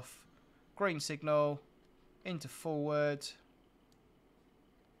brakes off. Green signal. Into forward.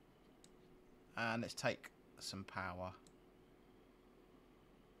 And let's take some power.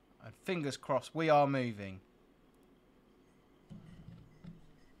 And fingers crossed, we are moving.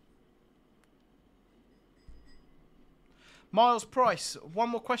 Miles Price, one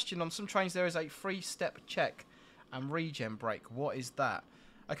more question. On some trains there is a 3-step check and regen brake. What is that?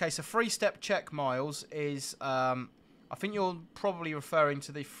 Okay, so 3-step check, Miles, is... I think you're probably referring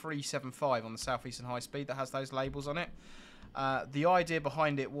to the 375 on the South Eastern High Speed that has those labels on it. The idea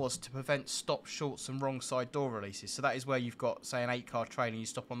behind it was to prevent stop, shorts and wrong side door releases. So that is where you've got, say, an 8-car train and you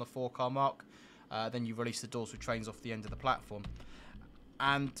stop on the 4-car mark. Then you release the doors with trains off the end of the platform.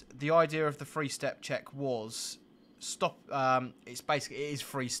 And the idea of the 3-step check was... stop. It is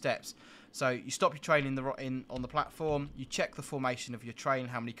 3 steps. So you stop your train on the platform. You check the formation of your train,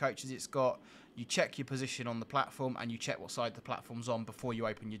 how many coaches it's got. You check your position on the platform, and you check what side the platform's on before you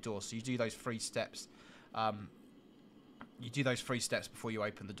open your door. So you do those 3 steps. You do those 3 steps before you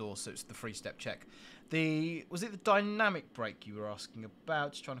open the door. So it's the 3-step check. Was it the dynamic brake you were asking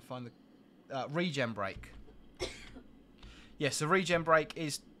about? Just trying to find the regen brake. Yes, the regen brake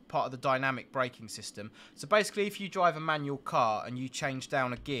is part of the dynamic braking system. So basically, if you drive a manual car and you change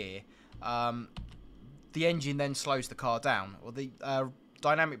down a gear, the engine then slows the car down. Or the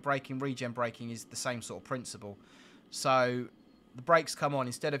dynamic braking, regen braking is the same sort of principle. So the brakes come on,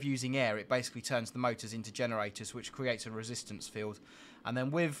 instead of using air, it basically turns the motors into generators, which creates a resistance field. And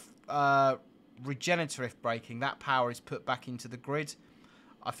then with regenerative braking, that power is put back into the grid.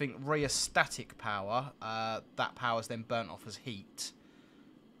 I think rheostatic power, that power is then burnt off as heat.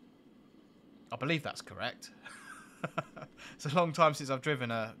 I believe that's correct. It's a long time since I've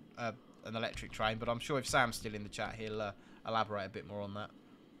driven an electric train, but I'm sure if Sam's still in the chat, he'll elaborate a bit more on that.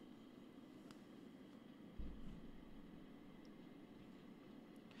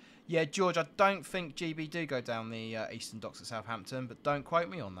 Yeah, George, I don't think GB do go down the Eastern Docks at Southampton, but don't quote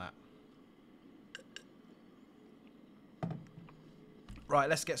me on that. Right,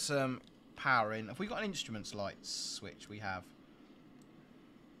 let's get some power in. Have we got an instruments light switch? We have.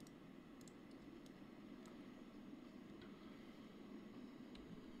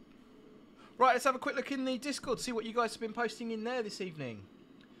 Right, let's have a quick look in the Discord, see what you guys have been posting in there this evening.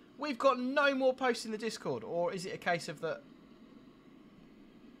 We've got no more posts in the Discord, or is it a case of that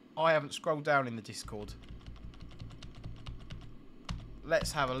I haven't scrolled down in the Discord?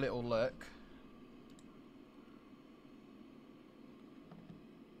 Let's have a little look.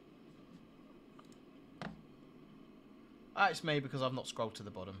 It's me because I've not scrolled to the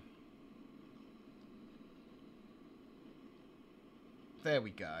bottom. There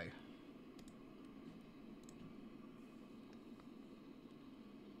we go.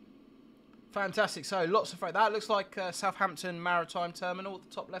 Fantastic. So lots of freight. That looks like Southampton Maritime Terminal at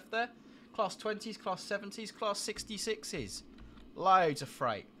the top left there. Class 20s, Class 70s, Class 66s. Loads of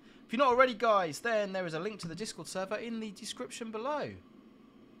freight. If you're not already, guys, then there is a link to the Discord server in the description below.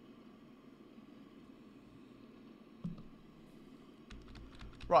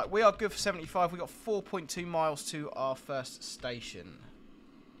 Right, we are good for 75. We've got 4.2 miles to our first station.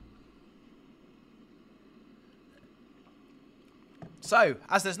 So,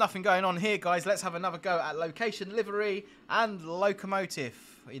 as there's nothing going on here, guys, let's have another go at location, livery, and locomotive.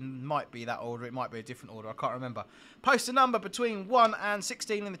 It might be that order. It might be a different order. I can't remember. Post a number between 1 and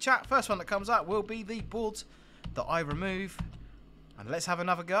 16 in the chat. First one that comes up will be the board that I remove. And let's have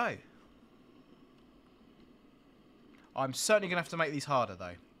another go. I'm certainly going to have to make these harder,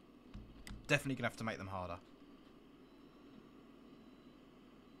 though. Definitely going to have to make them harder.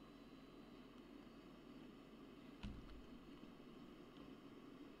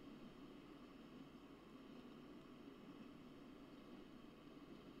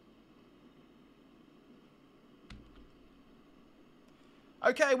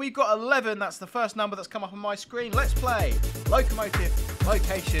 Okay, we've got 11. That's the first number that's come up on my screen. Let's play locomotive,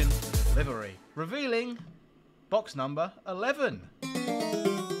 location, livery. Revealing box number 11.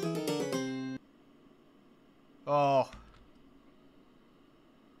 Oh.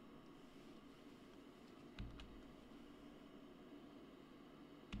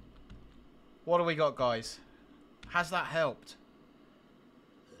 What do we got, guys? Has that helped?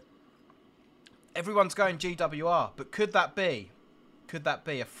 Everyone's going GWR, but could that be? Could that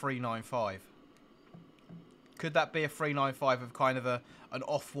be a 395? Could that be a 395 of kind of an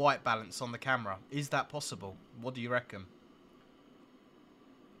off-white balance on the camera? Is that possible? What do you reckon?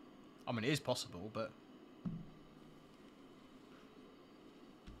 I mean, it is possible, but...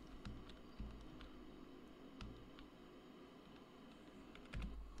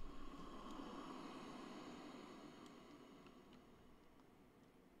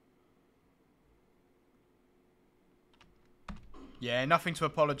 Yeah, nothing to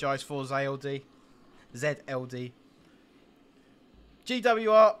apologise for, ZLD. ZLD.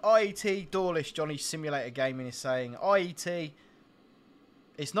 GWR, IET, Dawlish, Johnny Simulator Gaming is saying, IET,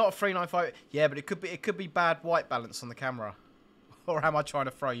 it's not a 395. Yeah, but it could be bad white balance on the camera. Or am I trying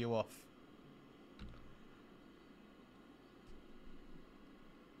to throw you off?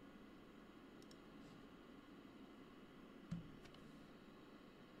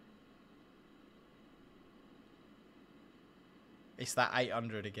 It's that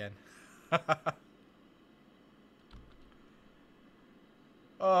 800 again.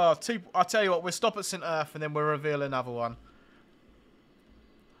 Oh, I'll tell you what, we'll stop at St Earth and then we'll reveal another one.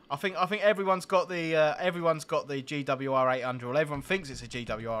 I think everyone's got the GWR 800. Well, everyone thinks it's a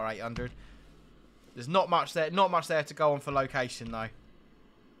GWR 800. There's not much there to go on for location though.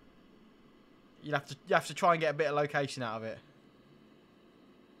 You have to try and get a bit of location out of it.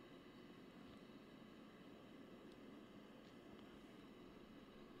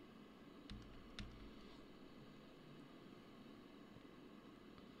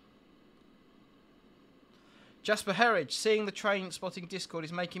 Jasper Herridge, seeing the train spotting Discord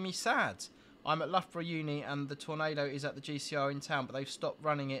is making me sad. I'm at Loughborough Uni and the Tornado is at the GCR in town, but they've stopped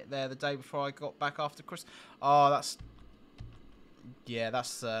running it there the day before I got back after Christmas. Oh, that's... Yeah,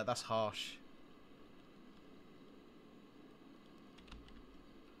 that's harsh.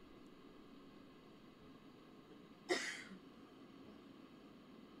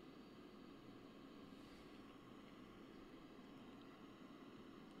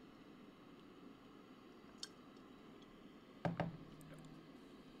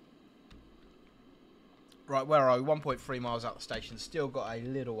 Right, where are we? 1.3 miles out the station. Still got a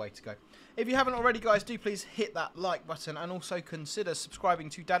little way to go. If you haven't already, guys, do please hit that like button and also consider subscribing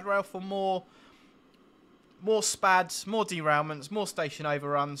to Dad Rail for more spads, more derailments, more station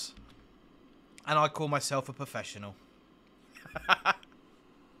overruns. And I call myself a professional.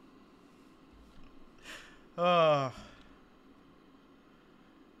 Oh.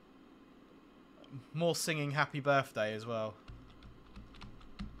 More singing happy birthday as well.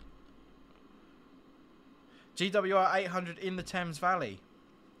 GWR 800 in the Thames Valley.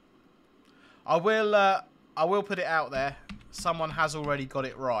 I will put it out there. Someone has already got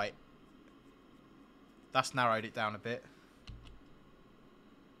it right. That's narrowed it down a bit.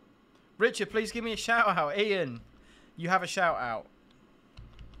 Richard, please give me a shout out. Ian, you have a shout out.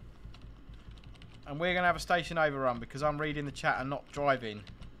 And we're going to have a station overrun because I'm reading the chat and not driving.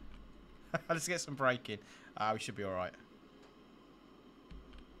 Let's get some braking. We should be alright.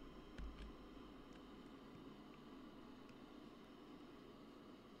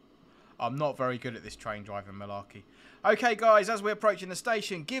 I'm not very good at this train driving malarkey. Okay, guys, as we're approaching the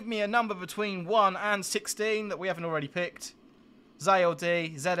station, give me a number between 1 and 16 that we haven't already picked.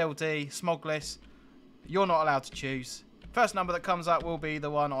 ZLD, ZLD, Smogless. You're not allowed to choose. First number that comes up will be the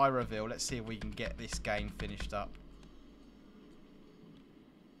one I reveal. Let's see if we can get this game finished up.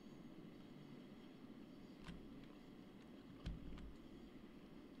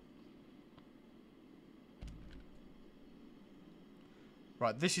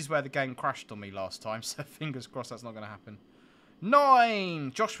 Right, this is where the game crashed on me last time, so fingers crossed that's not going to happen.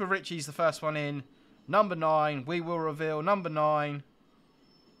 9! Joshua Ritchie's the first one in. Number 9. We will reveal number 9.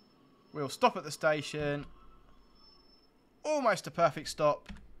 We'll stop at the station. Almost a perfect stop.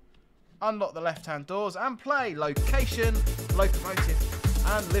 Unlock the left-hand doors and play location, locomotive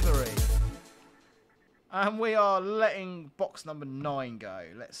and livery. And we are letting box number 9 go.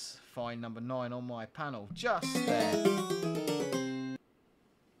 Let's find number 9 on my panel. Just there.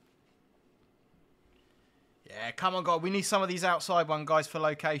 Yeah, come on, God. We need some of these outside one, guys, for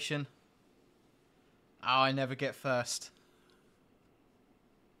location. Oh, I never get first.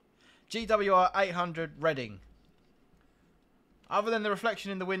 GWR 800 Reading. Other than the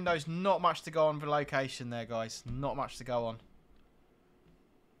reflection in the windows, not much to go on for location there, guys. Not much to go on.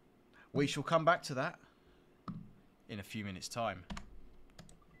 We shall come back to that in a few minutes' time.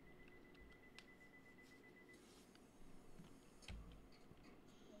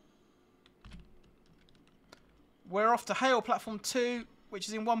 We're off to Hale Platform 2, which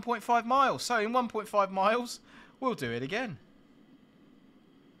is in 1.5 miles. So in 1.5 miles, we'll do it again.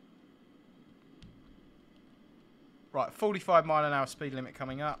 Right, 45 mph speed limit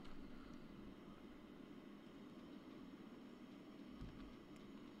coming up.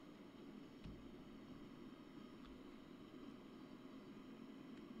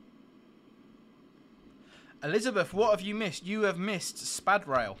 Elizabeth, what have you missed? You have missed Spad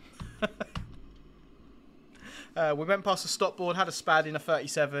Rail. We went past a stop board, had a Spad in a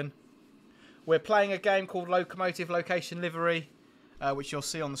 37. We're playing a game called Locomotive Location Livery, which you'll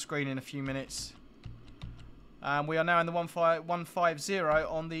see on the screen in a few minutes. We are now in the 150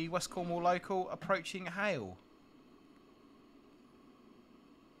 on the West Cornwall local, approaching Hale.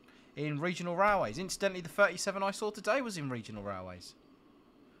 In Regional Railways. Incidentally, the 37 I saw today was in Regional Railways,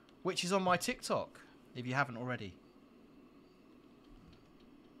 which is on my TikTok, if you haven't already.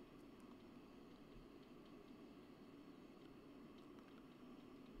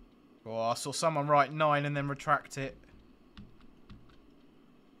 Oh, I saw someone write 9 and then retract it.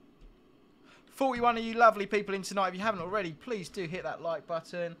 41 of you lovely people in tonight. If you haven't already, please do hit that like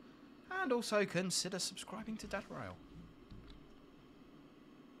button. And also consider subscribing to Dad Rail.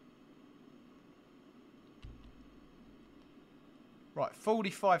 Right,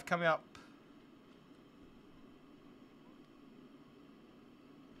 45 coming up.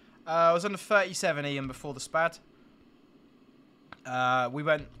 I was on the 37, Ian, before the Spad. I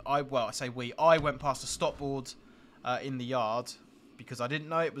went past a stop board in the yard because I didn't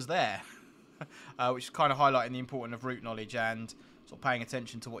know it was there. Which is kind of highlighting the importance of route knowledge and sort of paying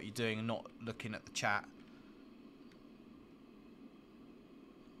attention to what you're doing and not looking at the chat.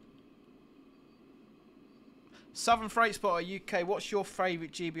 Southern Freight Spotter UK, what's your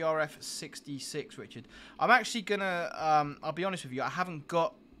favourite GBRF 66, Richard? I'm actually going to, I'll be honest with you, I haven't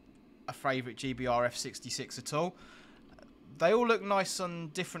got a favourite GBRF 66 at all. They all look nice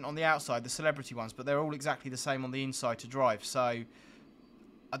and different on the outside, the celebrity ones, but they're all exactly the same on the inside to drive, so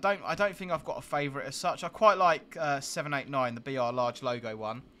I don't think I've got a favourite as such. I quite like 789, the BR large logo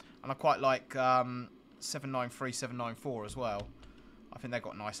one, and I quite like 793, 794 as well. I think they've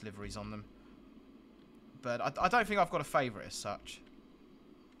got nice liveries on them. But I don't think I've got a favourite as such.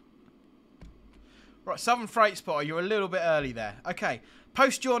 Right, Southern Freight Spotter, you're a little bit early there. Okay,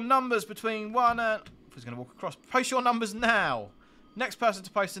 post your numbers between 1 and... Who's going to walk across? Post your numbers now. Next person to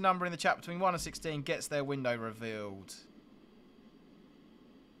post a number in the chat between 1 and 16 gets their window revealed.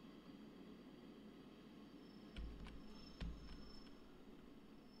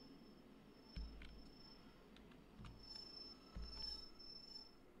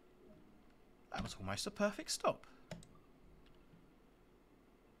 That was almost a perfect stop.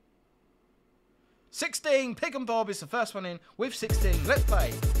 16! Pig and Bob is the first one in with 16. Let's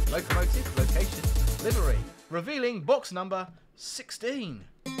play Locomotive Location Livery. Revealing box number 16.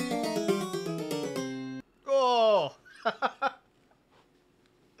 Oh!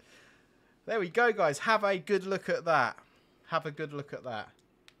 There we go, guys. Have a good look at that. Have a good look at that.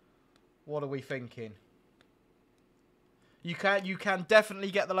 What are we thinking? You can definitely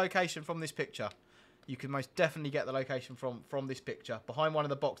get the location from this picture. You can most definitely get the location from this picture. Behind one of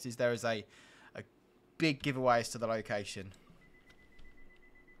the boxes there is a big giveaway as to the location.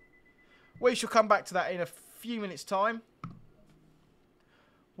 We shall come back to that in a few minutes' time.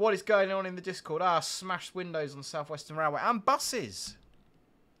 What is going on in the Discord? Smashed windows on South Western Railway and buses.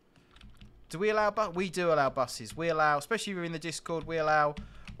 Do we allow buses? We do allow buses. We allow, especially if you're in the Discord, we allow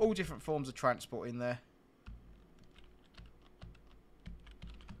all different forms of transport in there.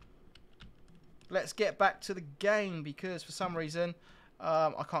 Let's get back to the game because for some reason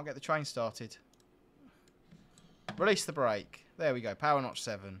I can't get the train started. Release the brake. There we go. Power notch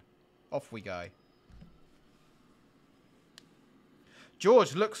 7. Off we go.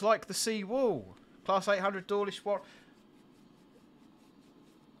 George looks like the sea wall. Class 800 Dawlish. What?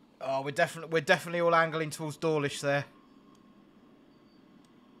 Oh, we're definitely all angling towards Dawlish there.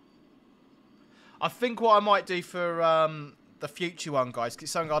 I think what I might do for the future one, guys, because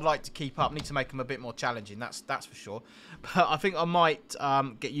it's something I'd like to keep up. Need to make them a bit more challenging. That's for sure. But I think I might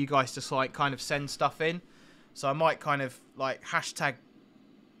get you guys to like kind of send stuff in. So I might kind of like hashtag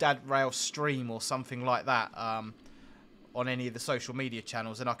DadRail stream or something like that on any of the social media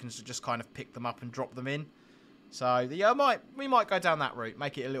channels, and I can just kind of pick them up and drop them in. So yeah, we might go down that route,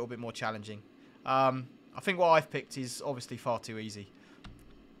 make it a little bit more challenging. I think what I've picked is obviously far too easy.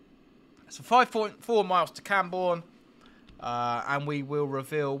 So 5.4 miles to Camborne, and we will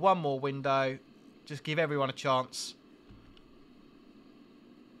reveal one more window. Just give everyone a chance.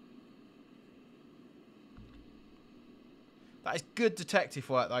 That is good detective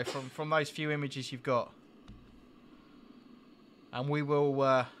work though from those few images you've got. And we will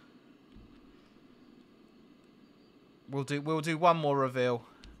we'll do one more reveal,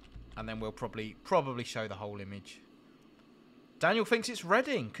 and then we'll probably show the whole image. Daniel thinks it's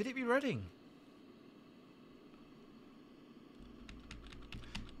Reading. Could it be Reading?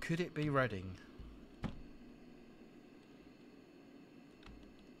 Could it be Reading?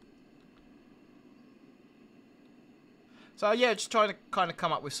 So yeah, just trying to kind of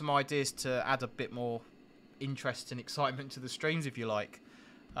come up with some ideas to add a bit more interest and excitement to the streams, if you like.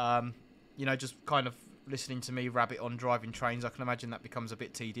 You know, just kind of listening to me rabbit on driving trains. I can imagine that becomes a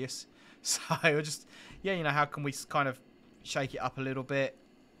bit tedious. So just, yeah, you know, how can we kind of shake it up a little bit?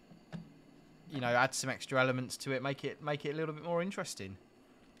 You know, add some extra elements to it, make it a little bit more interesting.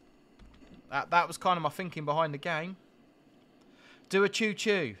 That was kind of my thinking behind the game. Do a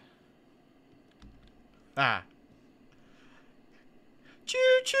choo-choo. Ah.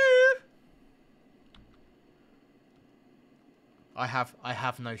 Choo-choo. I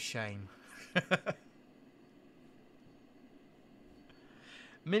have no shame.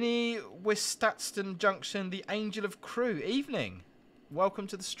 Mini Wistatston Junction, the Angel of Crew. Evening. Welcome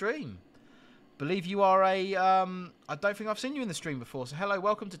to the stream. Believe you are a I don't think I've seen you in the stream before, so hello,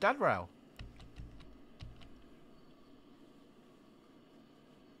 welcome to DadRail.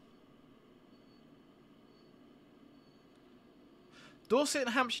 Dorset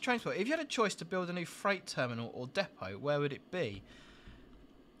and Hampshire Transport. If you had a choice to build a new freight terminal or depot, where would it be?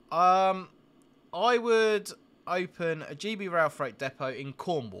 I would open a GB Rail Freight depot in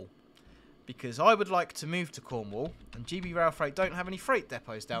Cornwall, because I would like to move to Cornwall, and GB Rail Freight don't have any freight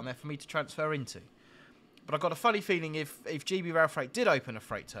depots down there for me to transfer into. But I've got a funny feeling if GB Rail Freight did open a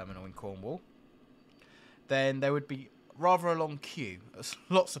freight terminal in Cornwall, then there would be rather a long queue, as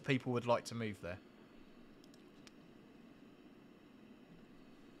lots of people would like to move there.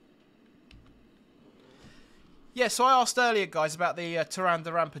 Yeah, so I asked earlier, guys, about the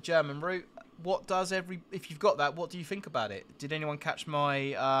Tarandarampa German route. If you've got that, what do you think about it? Did anyone catch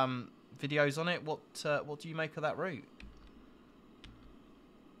my videos on it? What do you make of that route?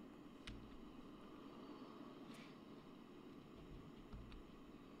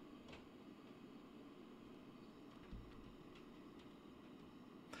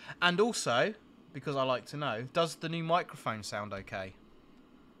 And also, because I like to know, does the new microphone sound okay?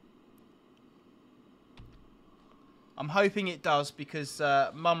 I'm hoping it does, because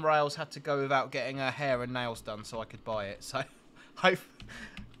Mum Rails had to go without getting her hair and nails done so I could buy it. So, hope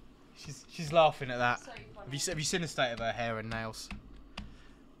she's laughing at that. So have you seen the state of her hair and nails?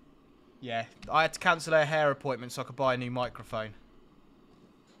 Yeah, I had to cancel her hair appointment so I could buy a new microphone.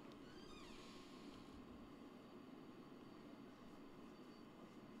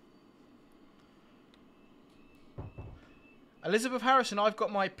 Elizabeth Harrison, I've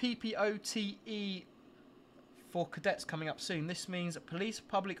got my PPOTE for cadets coming up soon. This means a police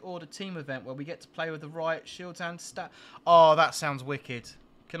public order team event where we get to play with the riot shields and stat. Oh, that sounds wicked.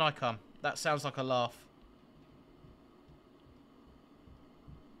 Can I come? That sounds like a laugh.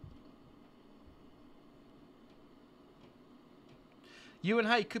 Ewan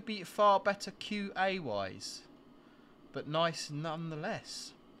Hay could be far better QA wise, but nice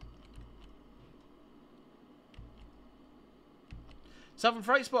nonetheless. Southern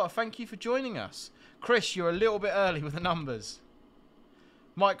Freight Spotter, thank you for joining us. Chris, you're a little bit early with the numbers.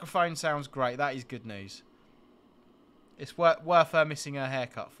 Microphone sounds great. That is good news. It's worth her missing her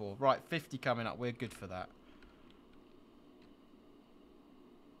haircut for. Right, 50 coming up. We're good for that.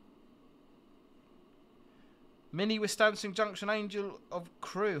 Mini Wistansing Junction, Angel of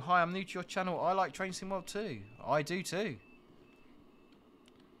Crew. Hi, I'm new to your channel. I like Train Sim World too. I do too.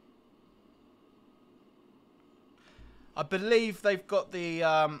 I believe they've got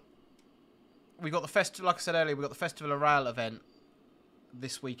the we got the festival. Like I said earlier, we got the Festival of Rail event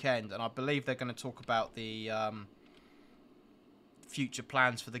this weekend, and I believe they're going to talk about the future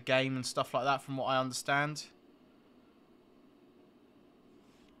plans for the game and stuff like that, from what I understand.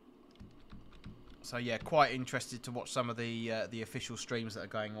 So yeah, quite interested to watch some of the official streams that are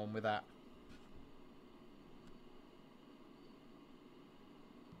going on with that.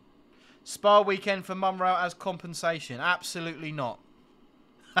 Spa weekend for Mum Rail as compensation? Absolutely not.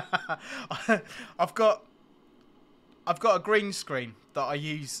 I've got a green screen that I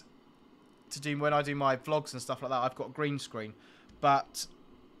use to do when I do my vlogs and stuff like that. I've got a green screen, but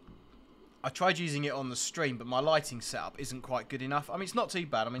I tried using it on the stream, but my lighting setup isn't quite good enough. I mean, it's not too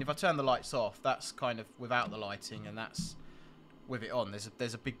bad. I mean, if I turn the lights off, that's kind of without the lighting, and that's with it on.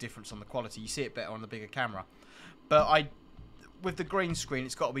 There's a big difference on the quality. You see it better on the bigger camera. But with the green screen,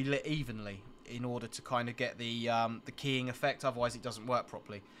 it's got to be lit evenly in order to kind of get the keying effect. Otherwise, it doesn't work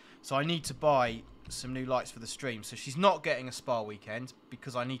properly. So I need to buy some new lights for the stream. So she's not getting a spa weekend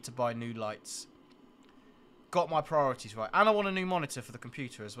because I need to buy new lights. Got my priorities right. And I want a new monitor for the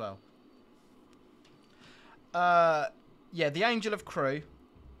computer as well. Yeah, the Angel of Crew.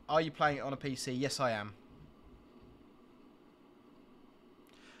 Are you playing it on a PC? Yes, I am.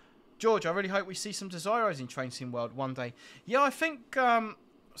 George, I really hope we see some Desiros in Train Sim World one day. Yeah, I think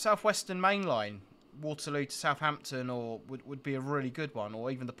Southwestern Main Line, Waterloo to Southampton, or would be a really good one, or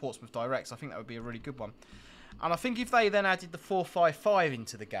even the Portsmouth Directs. I think that would be a really good one. And I think if they then added the 455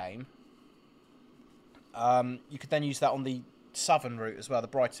 into the game, you could then use that on the southern route as well, the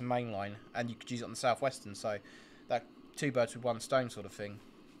Brighton Main Line, and you could use it on the Southwestern. So that two birds with one stone sort of thing.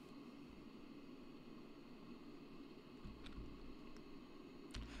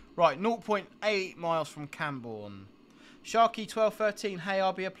 Right, 0.8 miles from Camborne. Sharky1213, hey,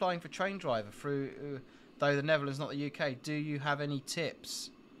 I'll be applying for train driver through, though the Netherlands, not the UK. Do you have any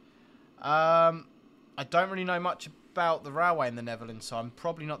tips? I don't really know much about the railway in the Netherlands, so I'm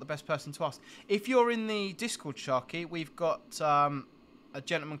probably not the best person to ask. If you're in the Discord, Sharky, we've got a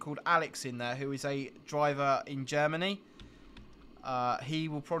gentleman called Alex in there who is a driver in Germany. He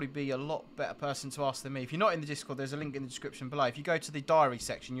will probably be a lot better person to ask than me. If you're not in the Discord, there's a link in the description below. If you go to the diary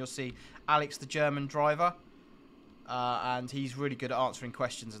section, you'll see Alex, the German driver. And he's really good at answering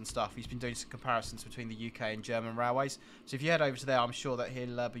questions and stuff. He's been doing some comparisons between the UK and German railways. So if you head over to there, I'm sure that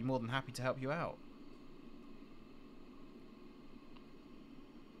he'll be more than happy to help you out.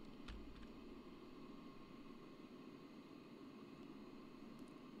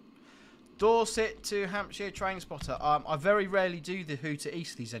 Dorset to Hampshire train spotter. I very rarely do the Who to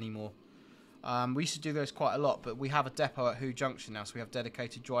Eastleys anymore. We used to do those quite a lot, but we have a depot at Who Junction now, so we have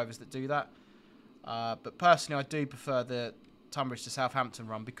dedicated drivers that do that. But personally, I do prefer the Tunbridge to Southampton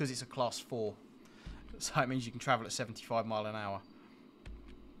run because it's a class 4. So it means you can travel at 75 mile an hour.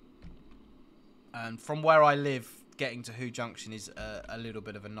 And from where I live, getting to Who Junction is a little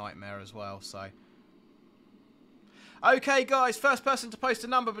bit of a nightmare as well, so... Okay, guys, first person to post a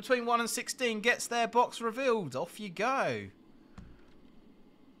number between 1 and 16 gets their box revealed. Off you go.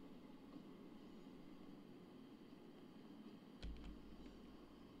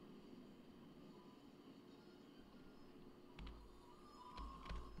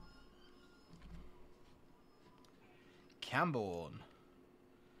 Camborne.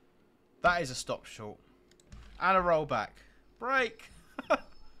 That is a stop short. And a rollback. Break.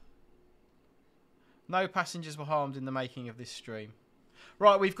 No passengers were harmed in the making of this stream.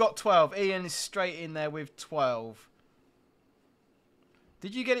 Right, we've got 12. Ian is straight in there with 12.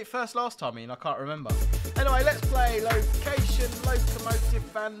 Did you get it first last time, Ian? I can't remember. Anyway, let's play location,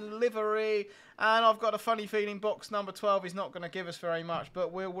 locomotive and livery. And I've got a funny feeling box number 12 is not going to give us very much,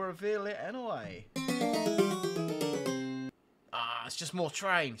 but we'll reveal it anyway. Ah, it's just more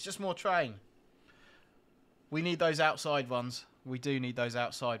train. It's just more train. We need those outside ones. We do need those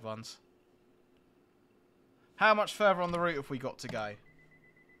outside ones. How much further on the route have we got to go?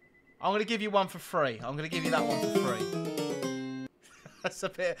 I'm going to give you one for free. I'm going to give you that one for free. It's a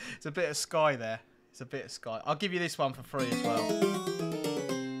bit of sky there. It's a bit of sky. I'll give you this one for free as well.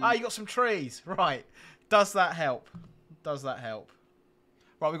 Ah, you got some trees. Right. Does that help? Does that help?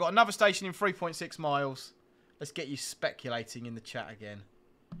 Right, we've got another station in 3.6 miles. Let's get you speculating in the chat again.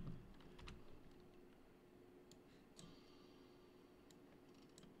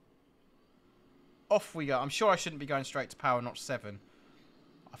 Off we go. I'm sure I shouldn't be going straight to power notch 7.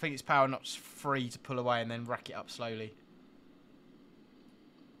 I think it's power notch 3 to pull away and then rack it up slowly.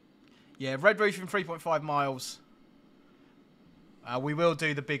 Yeah, red roof in 3.5 miles. We will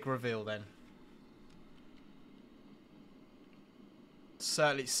do the big reveal then.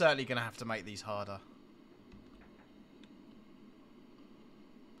 Certainly going to have to make these harder.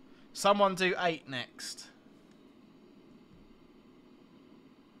 Someone do 8 next.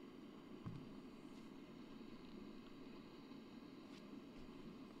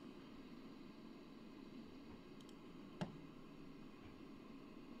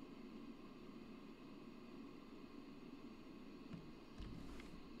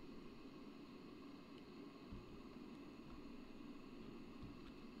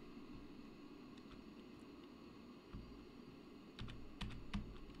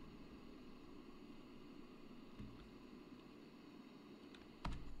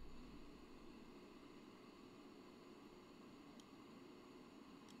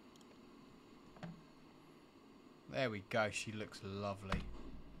 There we go. She looks lovely.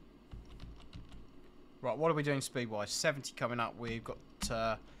 Right, what are we doing speed-wise? 70 coming up. We've got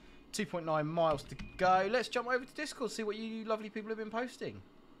 2.9 miles to go. Let's jump over to Discord, see what you lovely people have been posting.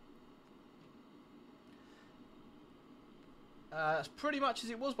 That's pretty much as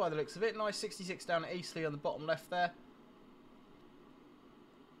it was by the looks of it. Nice 66 down at Eastleigh on the bottom left there.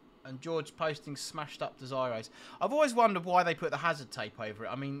 And George posting smashed up Desiros. I've always wondered why they put the hazard tape over it.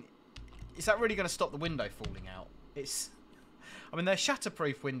 I mean, is that really going to stop the window falling out? I mean, they're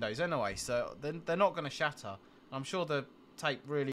shatterproof windows anyway, so they're not going to shatter. I'm sure the tape really